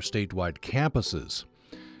President for statewide campuses.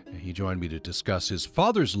 He joined me to discuss his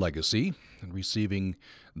father's legacy and receiving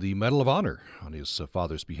the Medal of Honor on his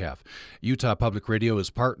father's behalf. Utah Public Radio is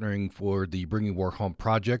partnering for the Bringing War Home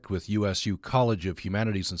project with USU College of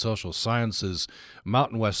Humanities and Social Sciences,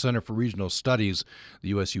 Mountain West Center for Regional Studies, the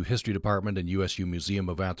USU History Department, and USU Museum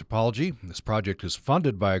of Anthropology. This project is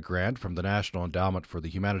funded by a grant from the National Endowment for the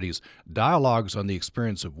Humanities Dialogues on the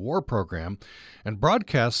Experience of War program, and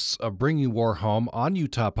broadcasts of Bringing War Home on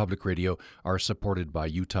Utah Public Radio are supported by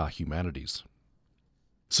Utah Humanities.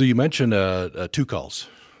 So you mentioned two calls.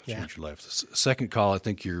 Yeah. Changed your life. The second call, I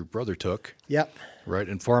think your brother took. Yep. Right,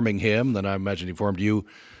 informing him. Then I imagine he informed you.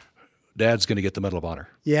 Dad's going to get the Medal of Honor.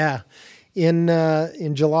 Yeah, in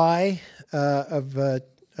July of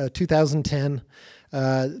 2010,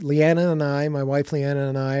 Leanna and I, my wife Leanna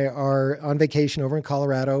and I, are on vacation over in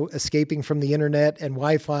Colorado, escaping from the internet and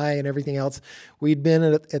Wi-Fi and everything else. We'd been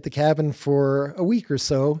at the cabin for a week or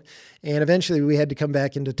so, and eventually we had to come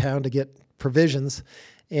back into town to get provisions.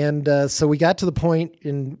 And so we got to the point,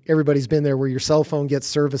 and everybody's been there, where your cell phone gets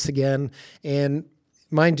service again, and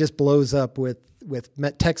mine just blows up with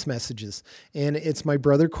text messages. And it's my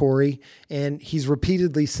brother Corey, and he's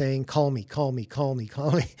repeatedly saying, call me, call me, call me,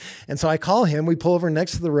 call me. And so I call him. We pull over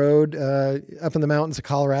next to the road up in the mountains of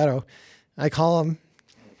Colorado. I call him,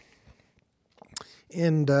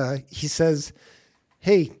 and he says,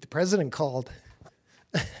 hey, the president called.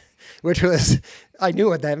 Which was, I knew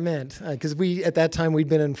what that meant, because at that time we'd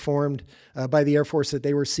been informed by the Air Force that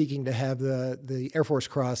they were seeking to have the Air Force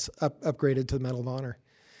Cross upgraded to the Medal of Honor.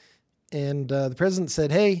 And the president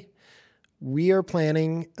said, hey, we are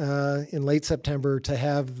planning in late September to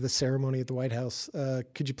have the ceremony at the White House.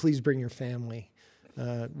 Could you please bring your family?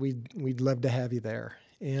 We'd love to have you there.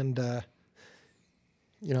 And,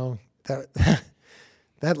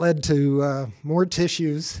 that led to more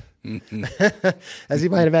tissues. As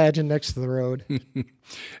you might imagine, next to the road.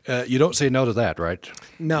 You don't say no to that, right?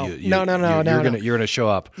 No, no. You're gonna show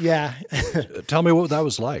up. Yeah. Tell me what that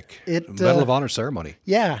was like. Medal of Honor ceremony.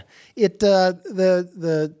 Yeah.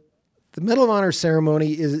 The Medal of Honor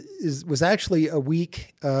ceremony was actually a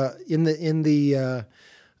week in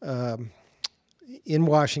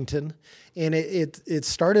Washington, and it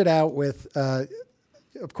started out with.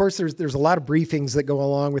 Of course, there's a lot of briefings that go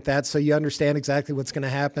along with that, so you understand exactly what's going to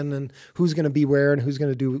happen and who's going to be where and who's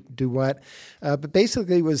going to do what. But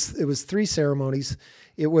basically, it was three ceremonies.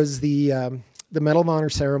 It was the Medal of Honor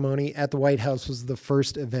ceremony at the White House was the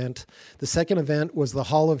first event. The second event was the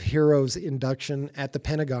Hall of Heroes induction at the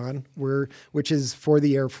Pentagon, which is for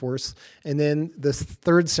the Air Force. And then the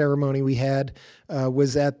third ceremony we had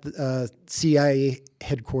was at CIA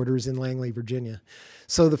headquarters in Langley, Virginia.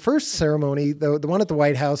 So the first ceremony, the one at the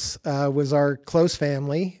White House, was our close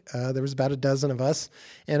family. There was about a dozen of us,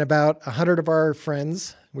 and about 100 of our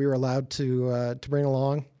friends we were allowed to bring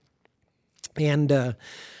along. And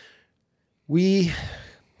we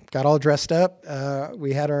got all dressed up.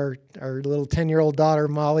 We had our little 10-year-old daughter,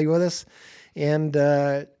 Molly, with us, and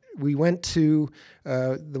we went to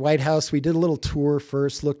the White House. We did a little tour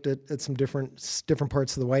first, looked at some different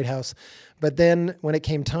parts of the White House. But then when it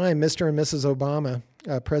came time, Mr. and Mrs. Obama,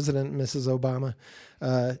 President and Mrs. Obama,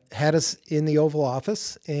 had us in the Oval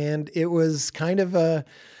Office, and it was kind of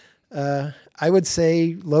I would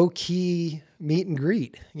say, low-key meet and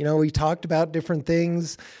greet. You know, we talked about different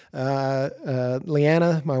things.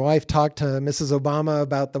 Leanna, my wife, talked to Mrs. Obama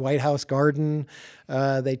about the White House garden.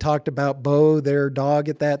 They talked about Bo, their dog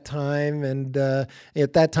at that time, and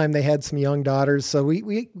at that time they had some young daughters, so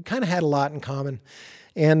we kind of had a lot in common.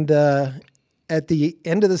 And at the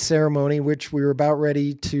end of the ceremony, which we were about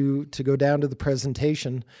ready to go down to the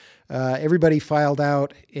presentation, everybody filed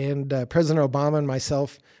out, and President Obama and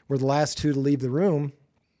myself were the last two to leave the room.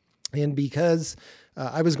 And because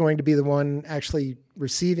I was going to be the one actually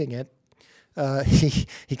receiving it,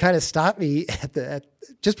 he kind of stopped me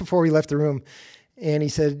just before we left the room, and he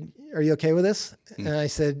said, "Are you okay with this?" And I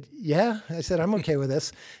said, "Yeah." I said, "I'm okay with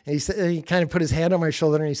this." And he kind of put his hand on my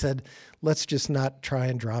shoulder and he said, "Let's just not try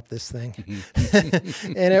and drop this thing."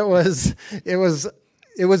 And it was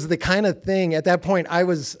the kind of thing. At that point, I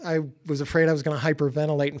was afraid I was going to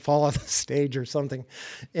hyperventilate and fall off the stage or something.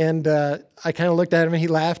 And I kind of looked at him and he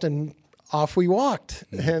laughed, and off we walked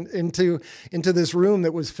and into this room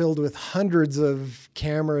that was filled with hundreds of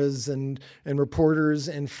cameras and reporters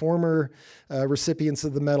and former recipients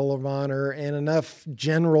of the Medal of Honor and enough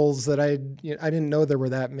generals that I didn't know there were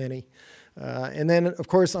that many. And then, of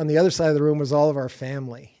course, on the other side of the room was all of our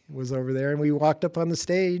family was over there. And we walked up on the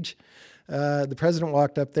stage. The president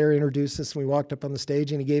walked up there, introduced us, and we walked up on the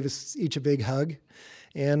stage, and he gave us each a big hug.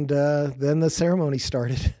 And then the ceremony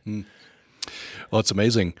started. Well, it's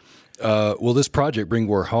amazing. Well, this project, Bring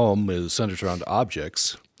War Home, is centered around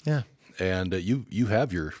objects. Yeah. And you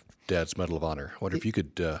have your dad's Medal of Honor. I wonder if you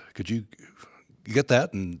could you get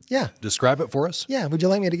that and describe it for us? Yeah. Would you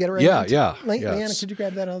like me to get it right now? Yeah. Leanna, could you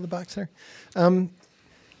grab that out of the box there?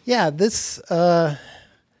 This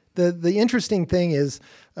the interesting thing is,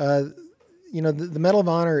 the Medal of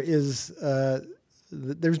Honor is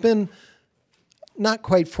there's been not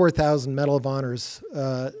quite 4,000 Medal of Honors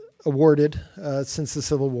awarded since the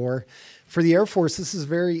Civil War. For the Air Force, this is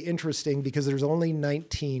very interesting because there's only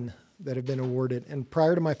 19 that have been awarded. And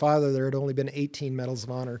prior to my father, there had only been 18 Medals of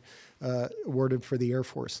Honor awarded for the Air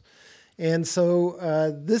Force. And so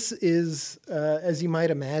this is, as you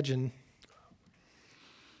might imagine,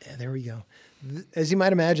 there we go. As you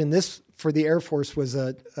might imagine, this for the Air Force was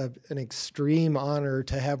an extreme honor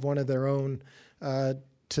to have one of their own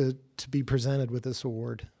to be presented with this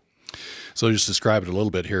award. So just describe it a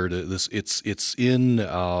little bit here. It's in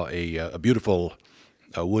a beautiful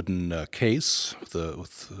wooden case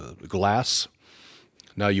with glass.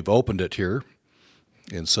 Now you've opened it here,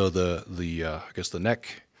 and so the I guess the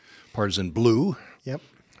neck part is in blue. Yep.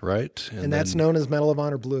 Right, and that's known as Medal of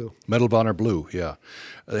Honor Blue. Medal of Honor Blue, yeah.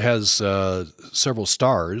 It has several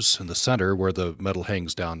stars in the center where the medal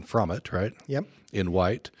hangs down from it. Right. Yep. In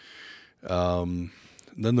white. Then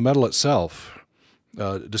the medal itself.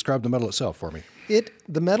 Describe the medal itself for me.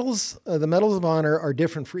 The medals of honor are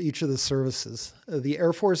different for each of the services. The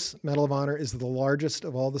Air Force Medal of Honor is the largest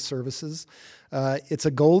of all the services. It's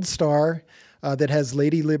a gold star that has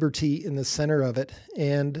Lady Liberty in the center of it,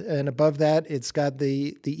 and above that it's got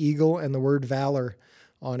the eagle and the word valor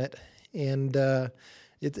on it, and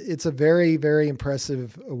it's a very, very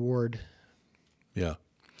impressive award. Yeah.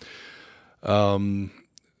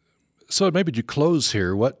 So maybe to close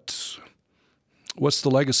here, what's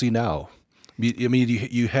the legacy now? I mean,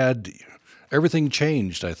 you had everything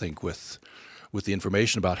changed, I think, with the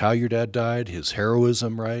information about how your dad died, his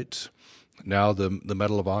heroism, right? Now the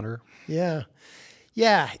Medal of Honor. Yeah.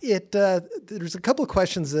 There's a couple of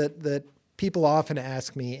questions that people often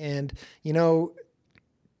ask me, and do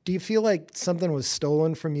you feel like something was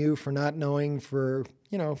stolen from you for not knowing for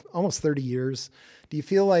almost 30 years? Do you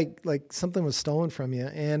feel like something was stolen from you?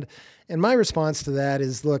 And my response to that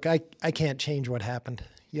is, look, I can't change what happened.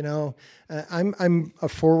 I'm a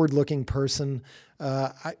forward-looking person.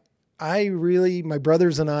 My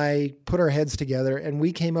brothers and I put our heads together and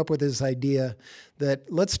we came up with this idea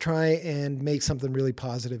that let's try and make something really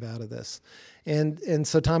positive out of this. And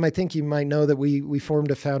so, Tom, I think you might know that we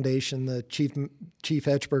formed a foundation, the Chief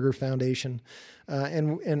Etchberger Foundation,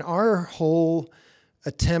 and our whole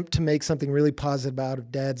attempt to make something really positive out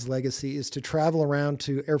of Dad's legacy is to travel around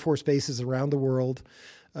to Air Force bases around the world,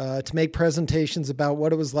 to make presentations about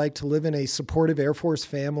what it was like to live in a supportive Air Force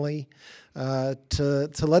family, to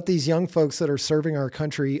let these young folks that are serving our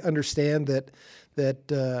country understand that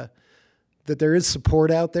there is support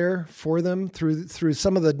out there for them through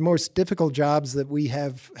some of the most difficult jobs that we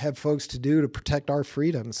have folks to do to protect our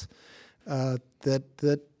freedoms. That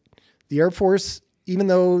the Air Force, even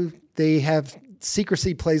though they have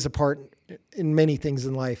secrecy plays a part in many things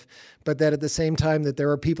in life, but that at the same time that there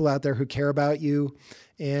are people out there who care about you,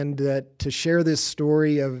 and that to share this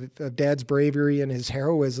story of Dad's bravery and his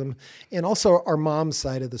heroism, and also our mom's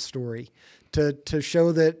side of the story, to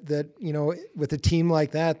show that with a team like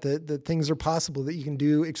that things are possible, that you can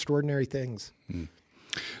do extraordinary things.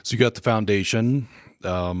 So you got the foundation.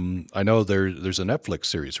 I know there's a Netflix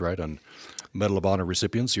series, right, on Medal of Honor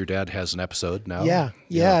recipients. Your dad has an episode now. Yeah.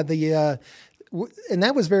 And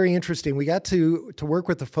that was very interesting. We got to work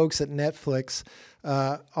with the folks at Netflix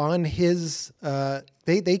on his.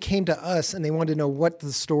 They came to us and they wanted to know what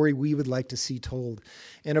the story we would like to see told,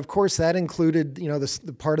 and of course that included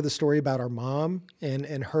the part of the story about our mom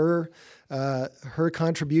and her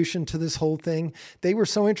contribution to this whole thing. They were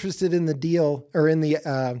so interested in the deal or in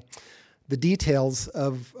the details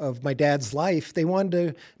of my dad's life.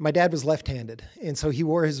 My dad was left-handed, and so he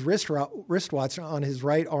wore his wristwatch on his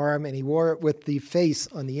right arm, and he wore it with the face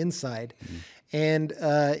on the inside. Mm-hmm. And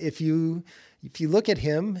if you look at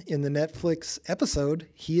him in the Netflix episode,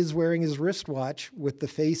 he is wearing his wristwatch with the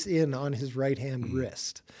face in on his right-hand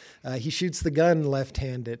wrist. He shoots the gun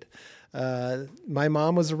left-handed. My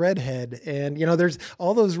mom was a redhead, and there's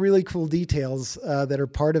all those really cool details that are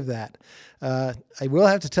part of that. I will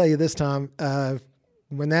have to tell you this, Tom.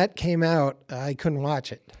 When that came out, I couldn't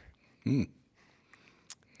watch it.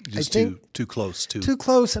 Just too close. Too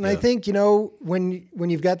close, and I think when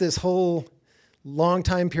you've got this whole long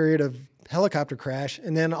time period of helicopter crash,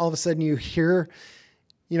 and then all of a sudden you hear,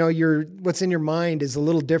 what's in your mind is a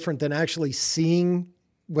little different than actually seeing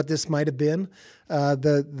what this might have been.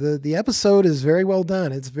 The episode is very well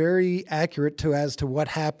done. It's very accurate as to what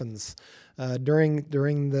happens during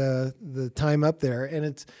the time up there, and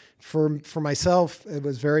it's for myself. It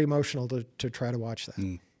was very emotional to try to watch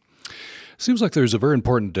that. Seems like there's a very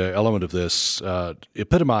important element of this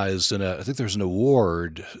epitomized in I think there's an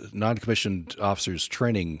award, non-commissioned officers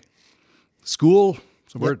training school.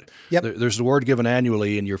 Yep. There's an award given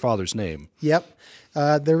annually in your father's name. Yep.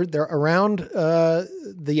 They're around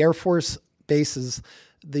the Air Force bases.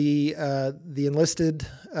 The enlisted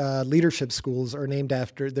leadership schools are named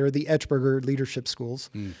after. They're the Etchberger Leadership Schools.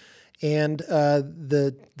 And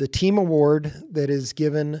the team award that is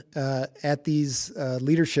given at these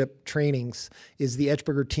leadership trainings is the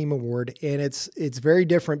Etchberger Team Award, and it's very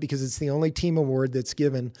different because it's the only team award that's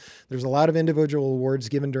given. There's a lot of individual awards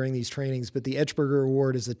given during these trainings, but the Etchberger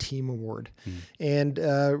Award is a team award, and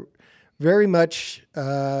very much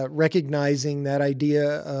recognizing that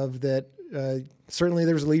idea of that. Certainly,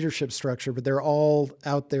 there's leadership structure, but they're all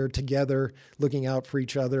out there together, looking out for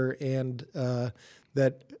each other, and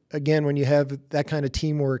that. Again, when you have that kind of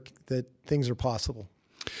teamwork, that things are possible.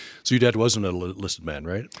 So your dad wasn't an enlisted man,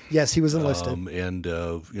 right? Yes, he was enlisted, and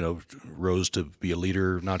rose to be a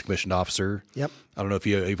leader, non-commissioned officer. Yep. I don't know if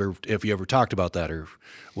you ever talked about that or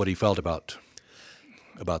what he felt about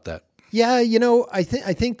that. Yeah, I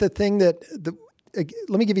think the thing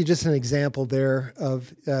let me give you just an example there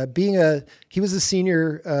of he was a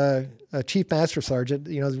senior chief master sergeant,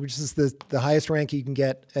 which is the highest rank you can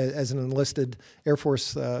get as an enlisted Air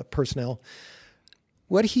Force personnel.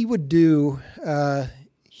 What he would do,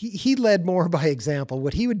 he led more by example.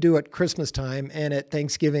 What he would do at Christmas time and at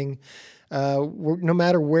Thanksgiving, no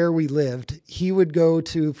matter where we lived, he would go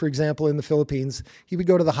to, for example, in the Philippines, he would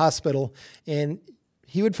go to the hospital and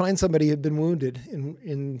he would find somebody who had been wounded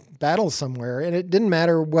in battle somewhere, and it didn't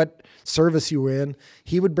matter what service you were in.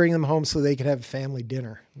 He would bring them home so they could have a family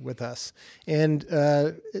dinner with us. And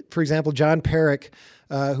for example, John Perrick,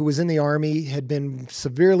 who was in the Army, had been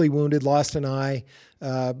severely wounded, lost an eye,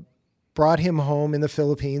 brought him home in the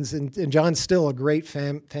Philippines, and John's still a great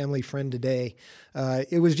family friend today.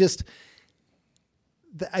 It was just...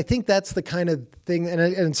 I think that's the kind of thing,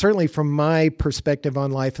 and certainly from my perspective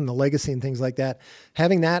on life and the legacy and things like that,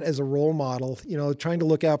 having that as a role model, trying to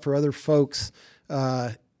look out for other folks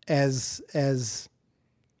as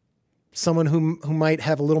someone who might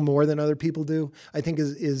have a little more than other people do, I think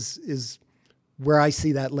is where I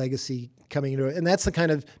see that legacy coming into it, and that's the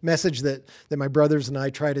kind of message that my brothers and I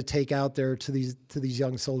try to take out there to these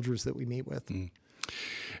young soldiers that we meet with.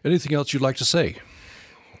 Anything else you'd like to say?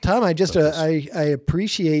 Tom, I I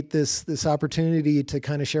appreciate this opportunity to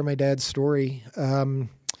kind of share my dad's story. And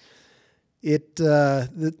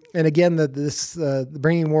again, the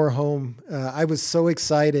bringing war home. I was so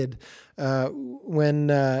excited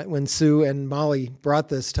when Sue and Molly brought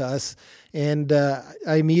this to us, and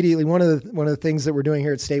I immediately one of the things that we're doing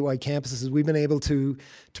here at statewide campuses is we've been able to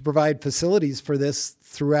provide facilities for this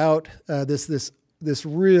throughout this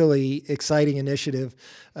really exciting initiative.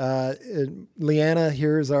 Leanna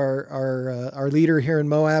here is our leader here in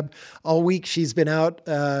Moab. All week she's been out.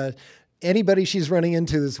 Anybody she's running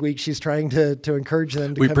into this week, she's trying to encourage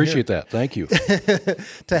them to We come appreciate here. that. Thank you.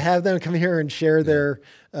 To have them come here and share their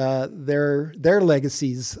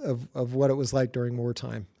legacies of what it was like during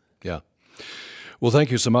wartime. Yeah. Well,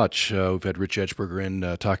 thank you so much. We've had Rich Etchberger in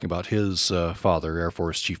talking about his father, Air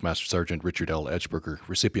Force Chief Master Sergeant Richard L. Etchberger,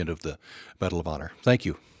 recipient of the Medal of Honor. Thank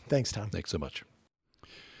you. Thanks, Tom. Thanks so much.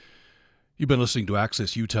 You've been listening to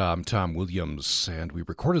Access Utah. I'm Tom Williams, and we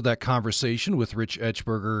recorded that conversation with Rich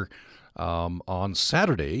Etchberger on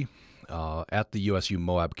Saturday at the USU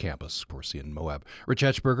Moab Campus, of course, in Moab. Rich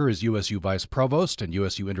Etchberger is USU Vice Provost and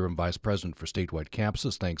USU Interim Vice President for statewide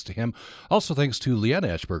campuses. Thanks to him. Also thanks to Leanna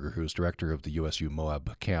Etchberger, who is Director of the USU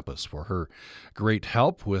Moab Campus, for her great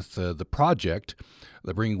help with the project,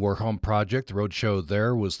 the Bringing War Home project. The road show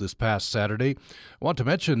there was this past Saturday. I want to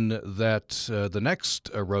mention that the next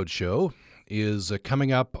road show is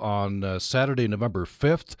coming up on Saturday, November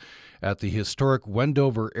 5th at the historic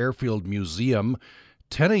Wendover Airfield Museum,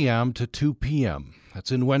 10 a.m. to 2 p.m.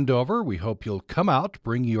 That's in Wendover. We hope you'll come out,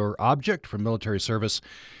 bring your object from military service,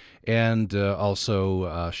 and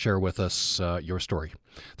also share with us your story.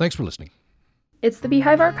 Thanks for listening. It's the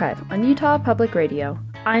Beehive Archive on Utah Public Radio.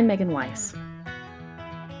 I'm Megan Weiss.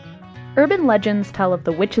 Urban legends tell of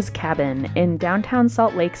the Witch's Cabin in downtown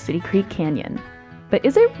Salt Lake City Creek Canyon. But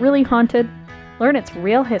is it really haunted? Learn its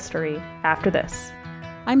real history after this.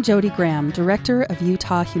 I'm Jody Graham, Director of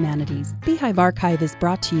Utah Humanities. Beehive Archive is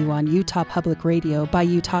brought to you on Utah Public Radio by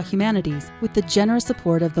Utah Humanities with the generous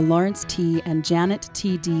support of the Lawrence T. and Janet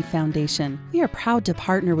T.D. Foundation. We are proud to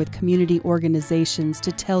partner with community organizations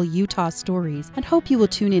to tell Utah stories and hope you will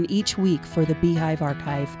tune in each week for the Beehive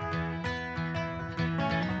Archive.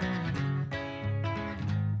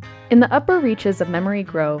 In the upper reaches of Memory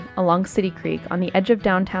Grove along City Creek on the edge of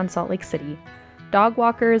downtown Salt Lake City, dog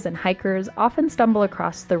walkers and hikers often stumble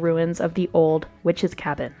across the ruins of the old Witch's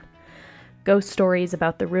Cabin. Ghost stories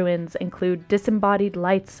about the ruins include disembodied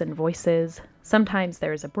lights and voices. Sometimes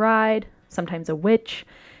there is a bride, sometimes a witch,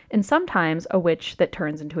 and sometimes a witch that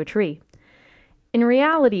turns into a tree. In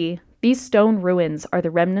reality, these stone ruins are the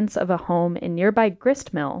remnants of a home in nearby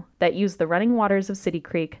grist mill that used the running waters of City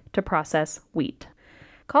Creek to process wheat.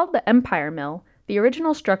 Called the Empire Mill, the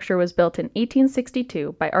original structure was built in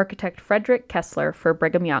 1862 by architect Frederick Kessler for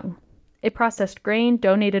Brigham Young. It processed grain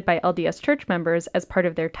donated by LDS church members as part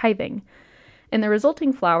of their tithing, and the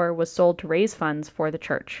resulting flour was sold to raise funds for the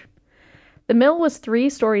church. The mill was 3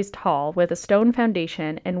 stories tall with a stone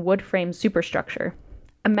foundation and wood frame superstructure.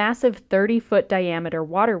 A massive 30-foot diameter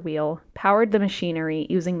water wheel powered the machinery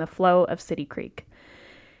using the flow of City Creek.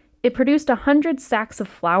 It produced 100 sacks of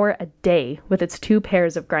flour a day with its 2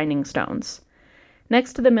 pairs of grinding stones.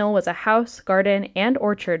 Next to the mill was a house, garden, and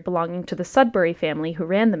orchard belonging to the Sudbury family who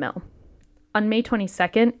ran the mill. On May 22,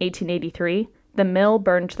 1883, the mill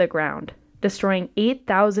burned to the ground, destroying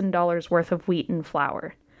 $8,000 worth of wheat and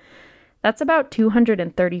flour. That's about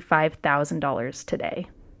 $235,000 today.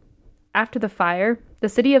 After the fire, the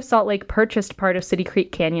city of Salt Lake purchased part of City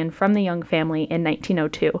Creek Canyon from the Young family in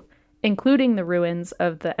 1902. Including the ruins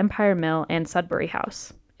of the Empire Mill and Sudbury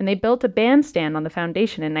House, and they built a bandstand on the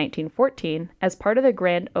foundation in 1914 as part of the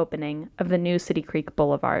grand opening of the new City Creek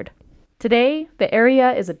Boulevard. Today, the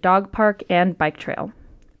area is a dog park and bike trail.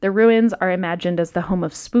 The ruins are imagined as the home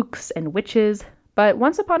of spooks and witches, but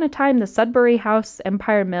once upon a time the Sudbury House,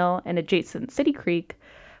 Empire Mill, and adjacent City Creek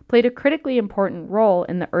played a critically important role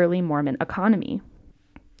in the early Mormon economy.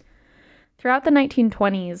 Throughout the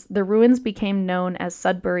 1920s, the ruins became known as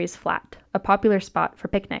Sudbury's Flat, a popular spot for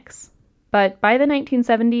picnics. But by the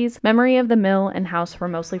 1970s, memory of the mill and house were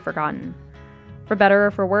mostly forgotten. For better or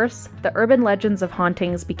for worse, the urban legends of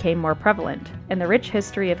hauntings became more prevalent, and the rich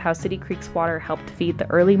history of how City Creek's water helped feed the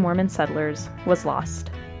early Mormon settlers was lost.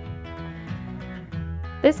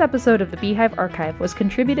 This episode of the Beehive Archive was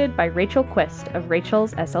contributed by Rachel Quist of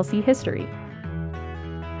Rachel's SLC History.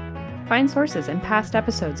 Find sources and past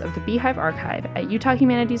episodes of the Beehive Archive at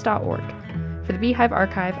utahhumanities.org. For the Beehive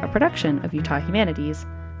Archive, a production of Utah Humanities,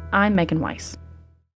 I'm Megan Weiss.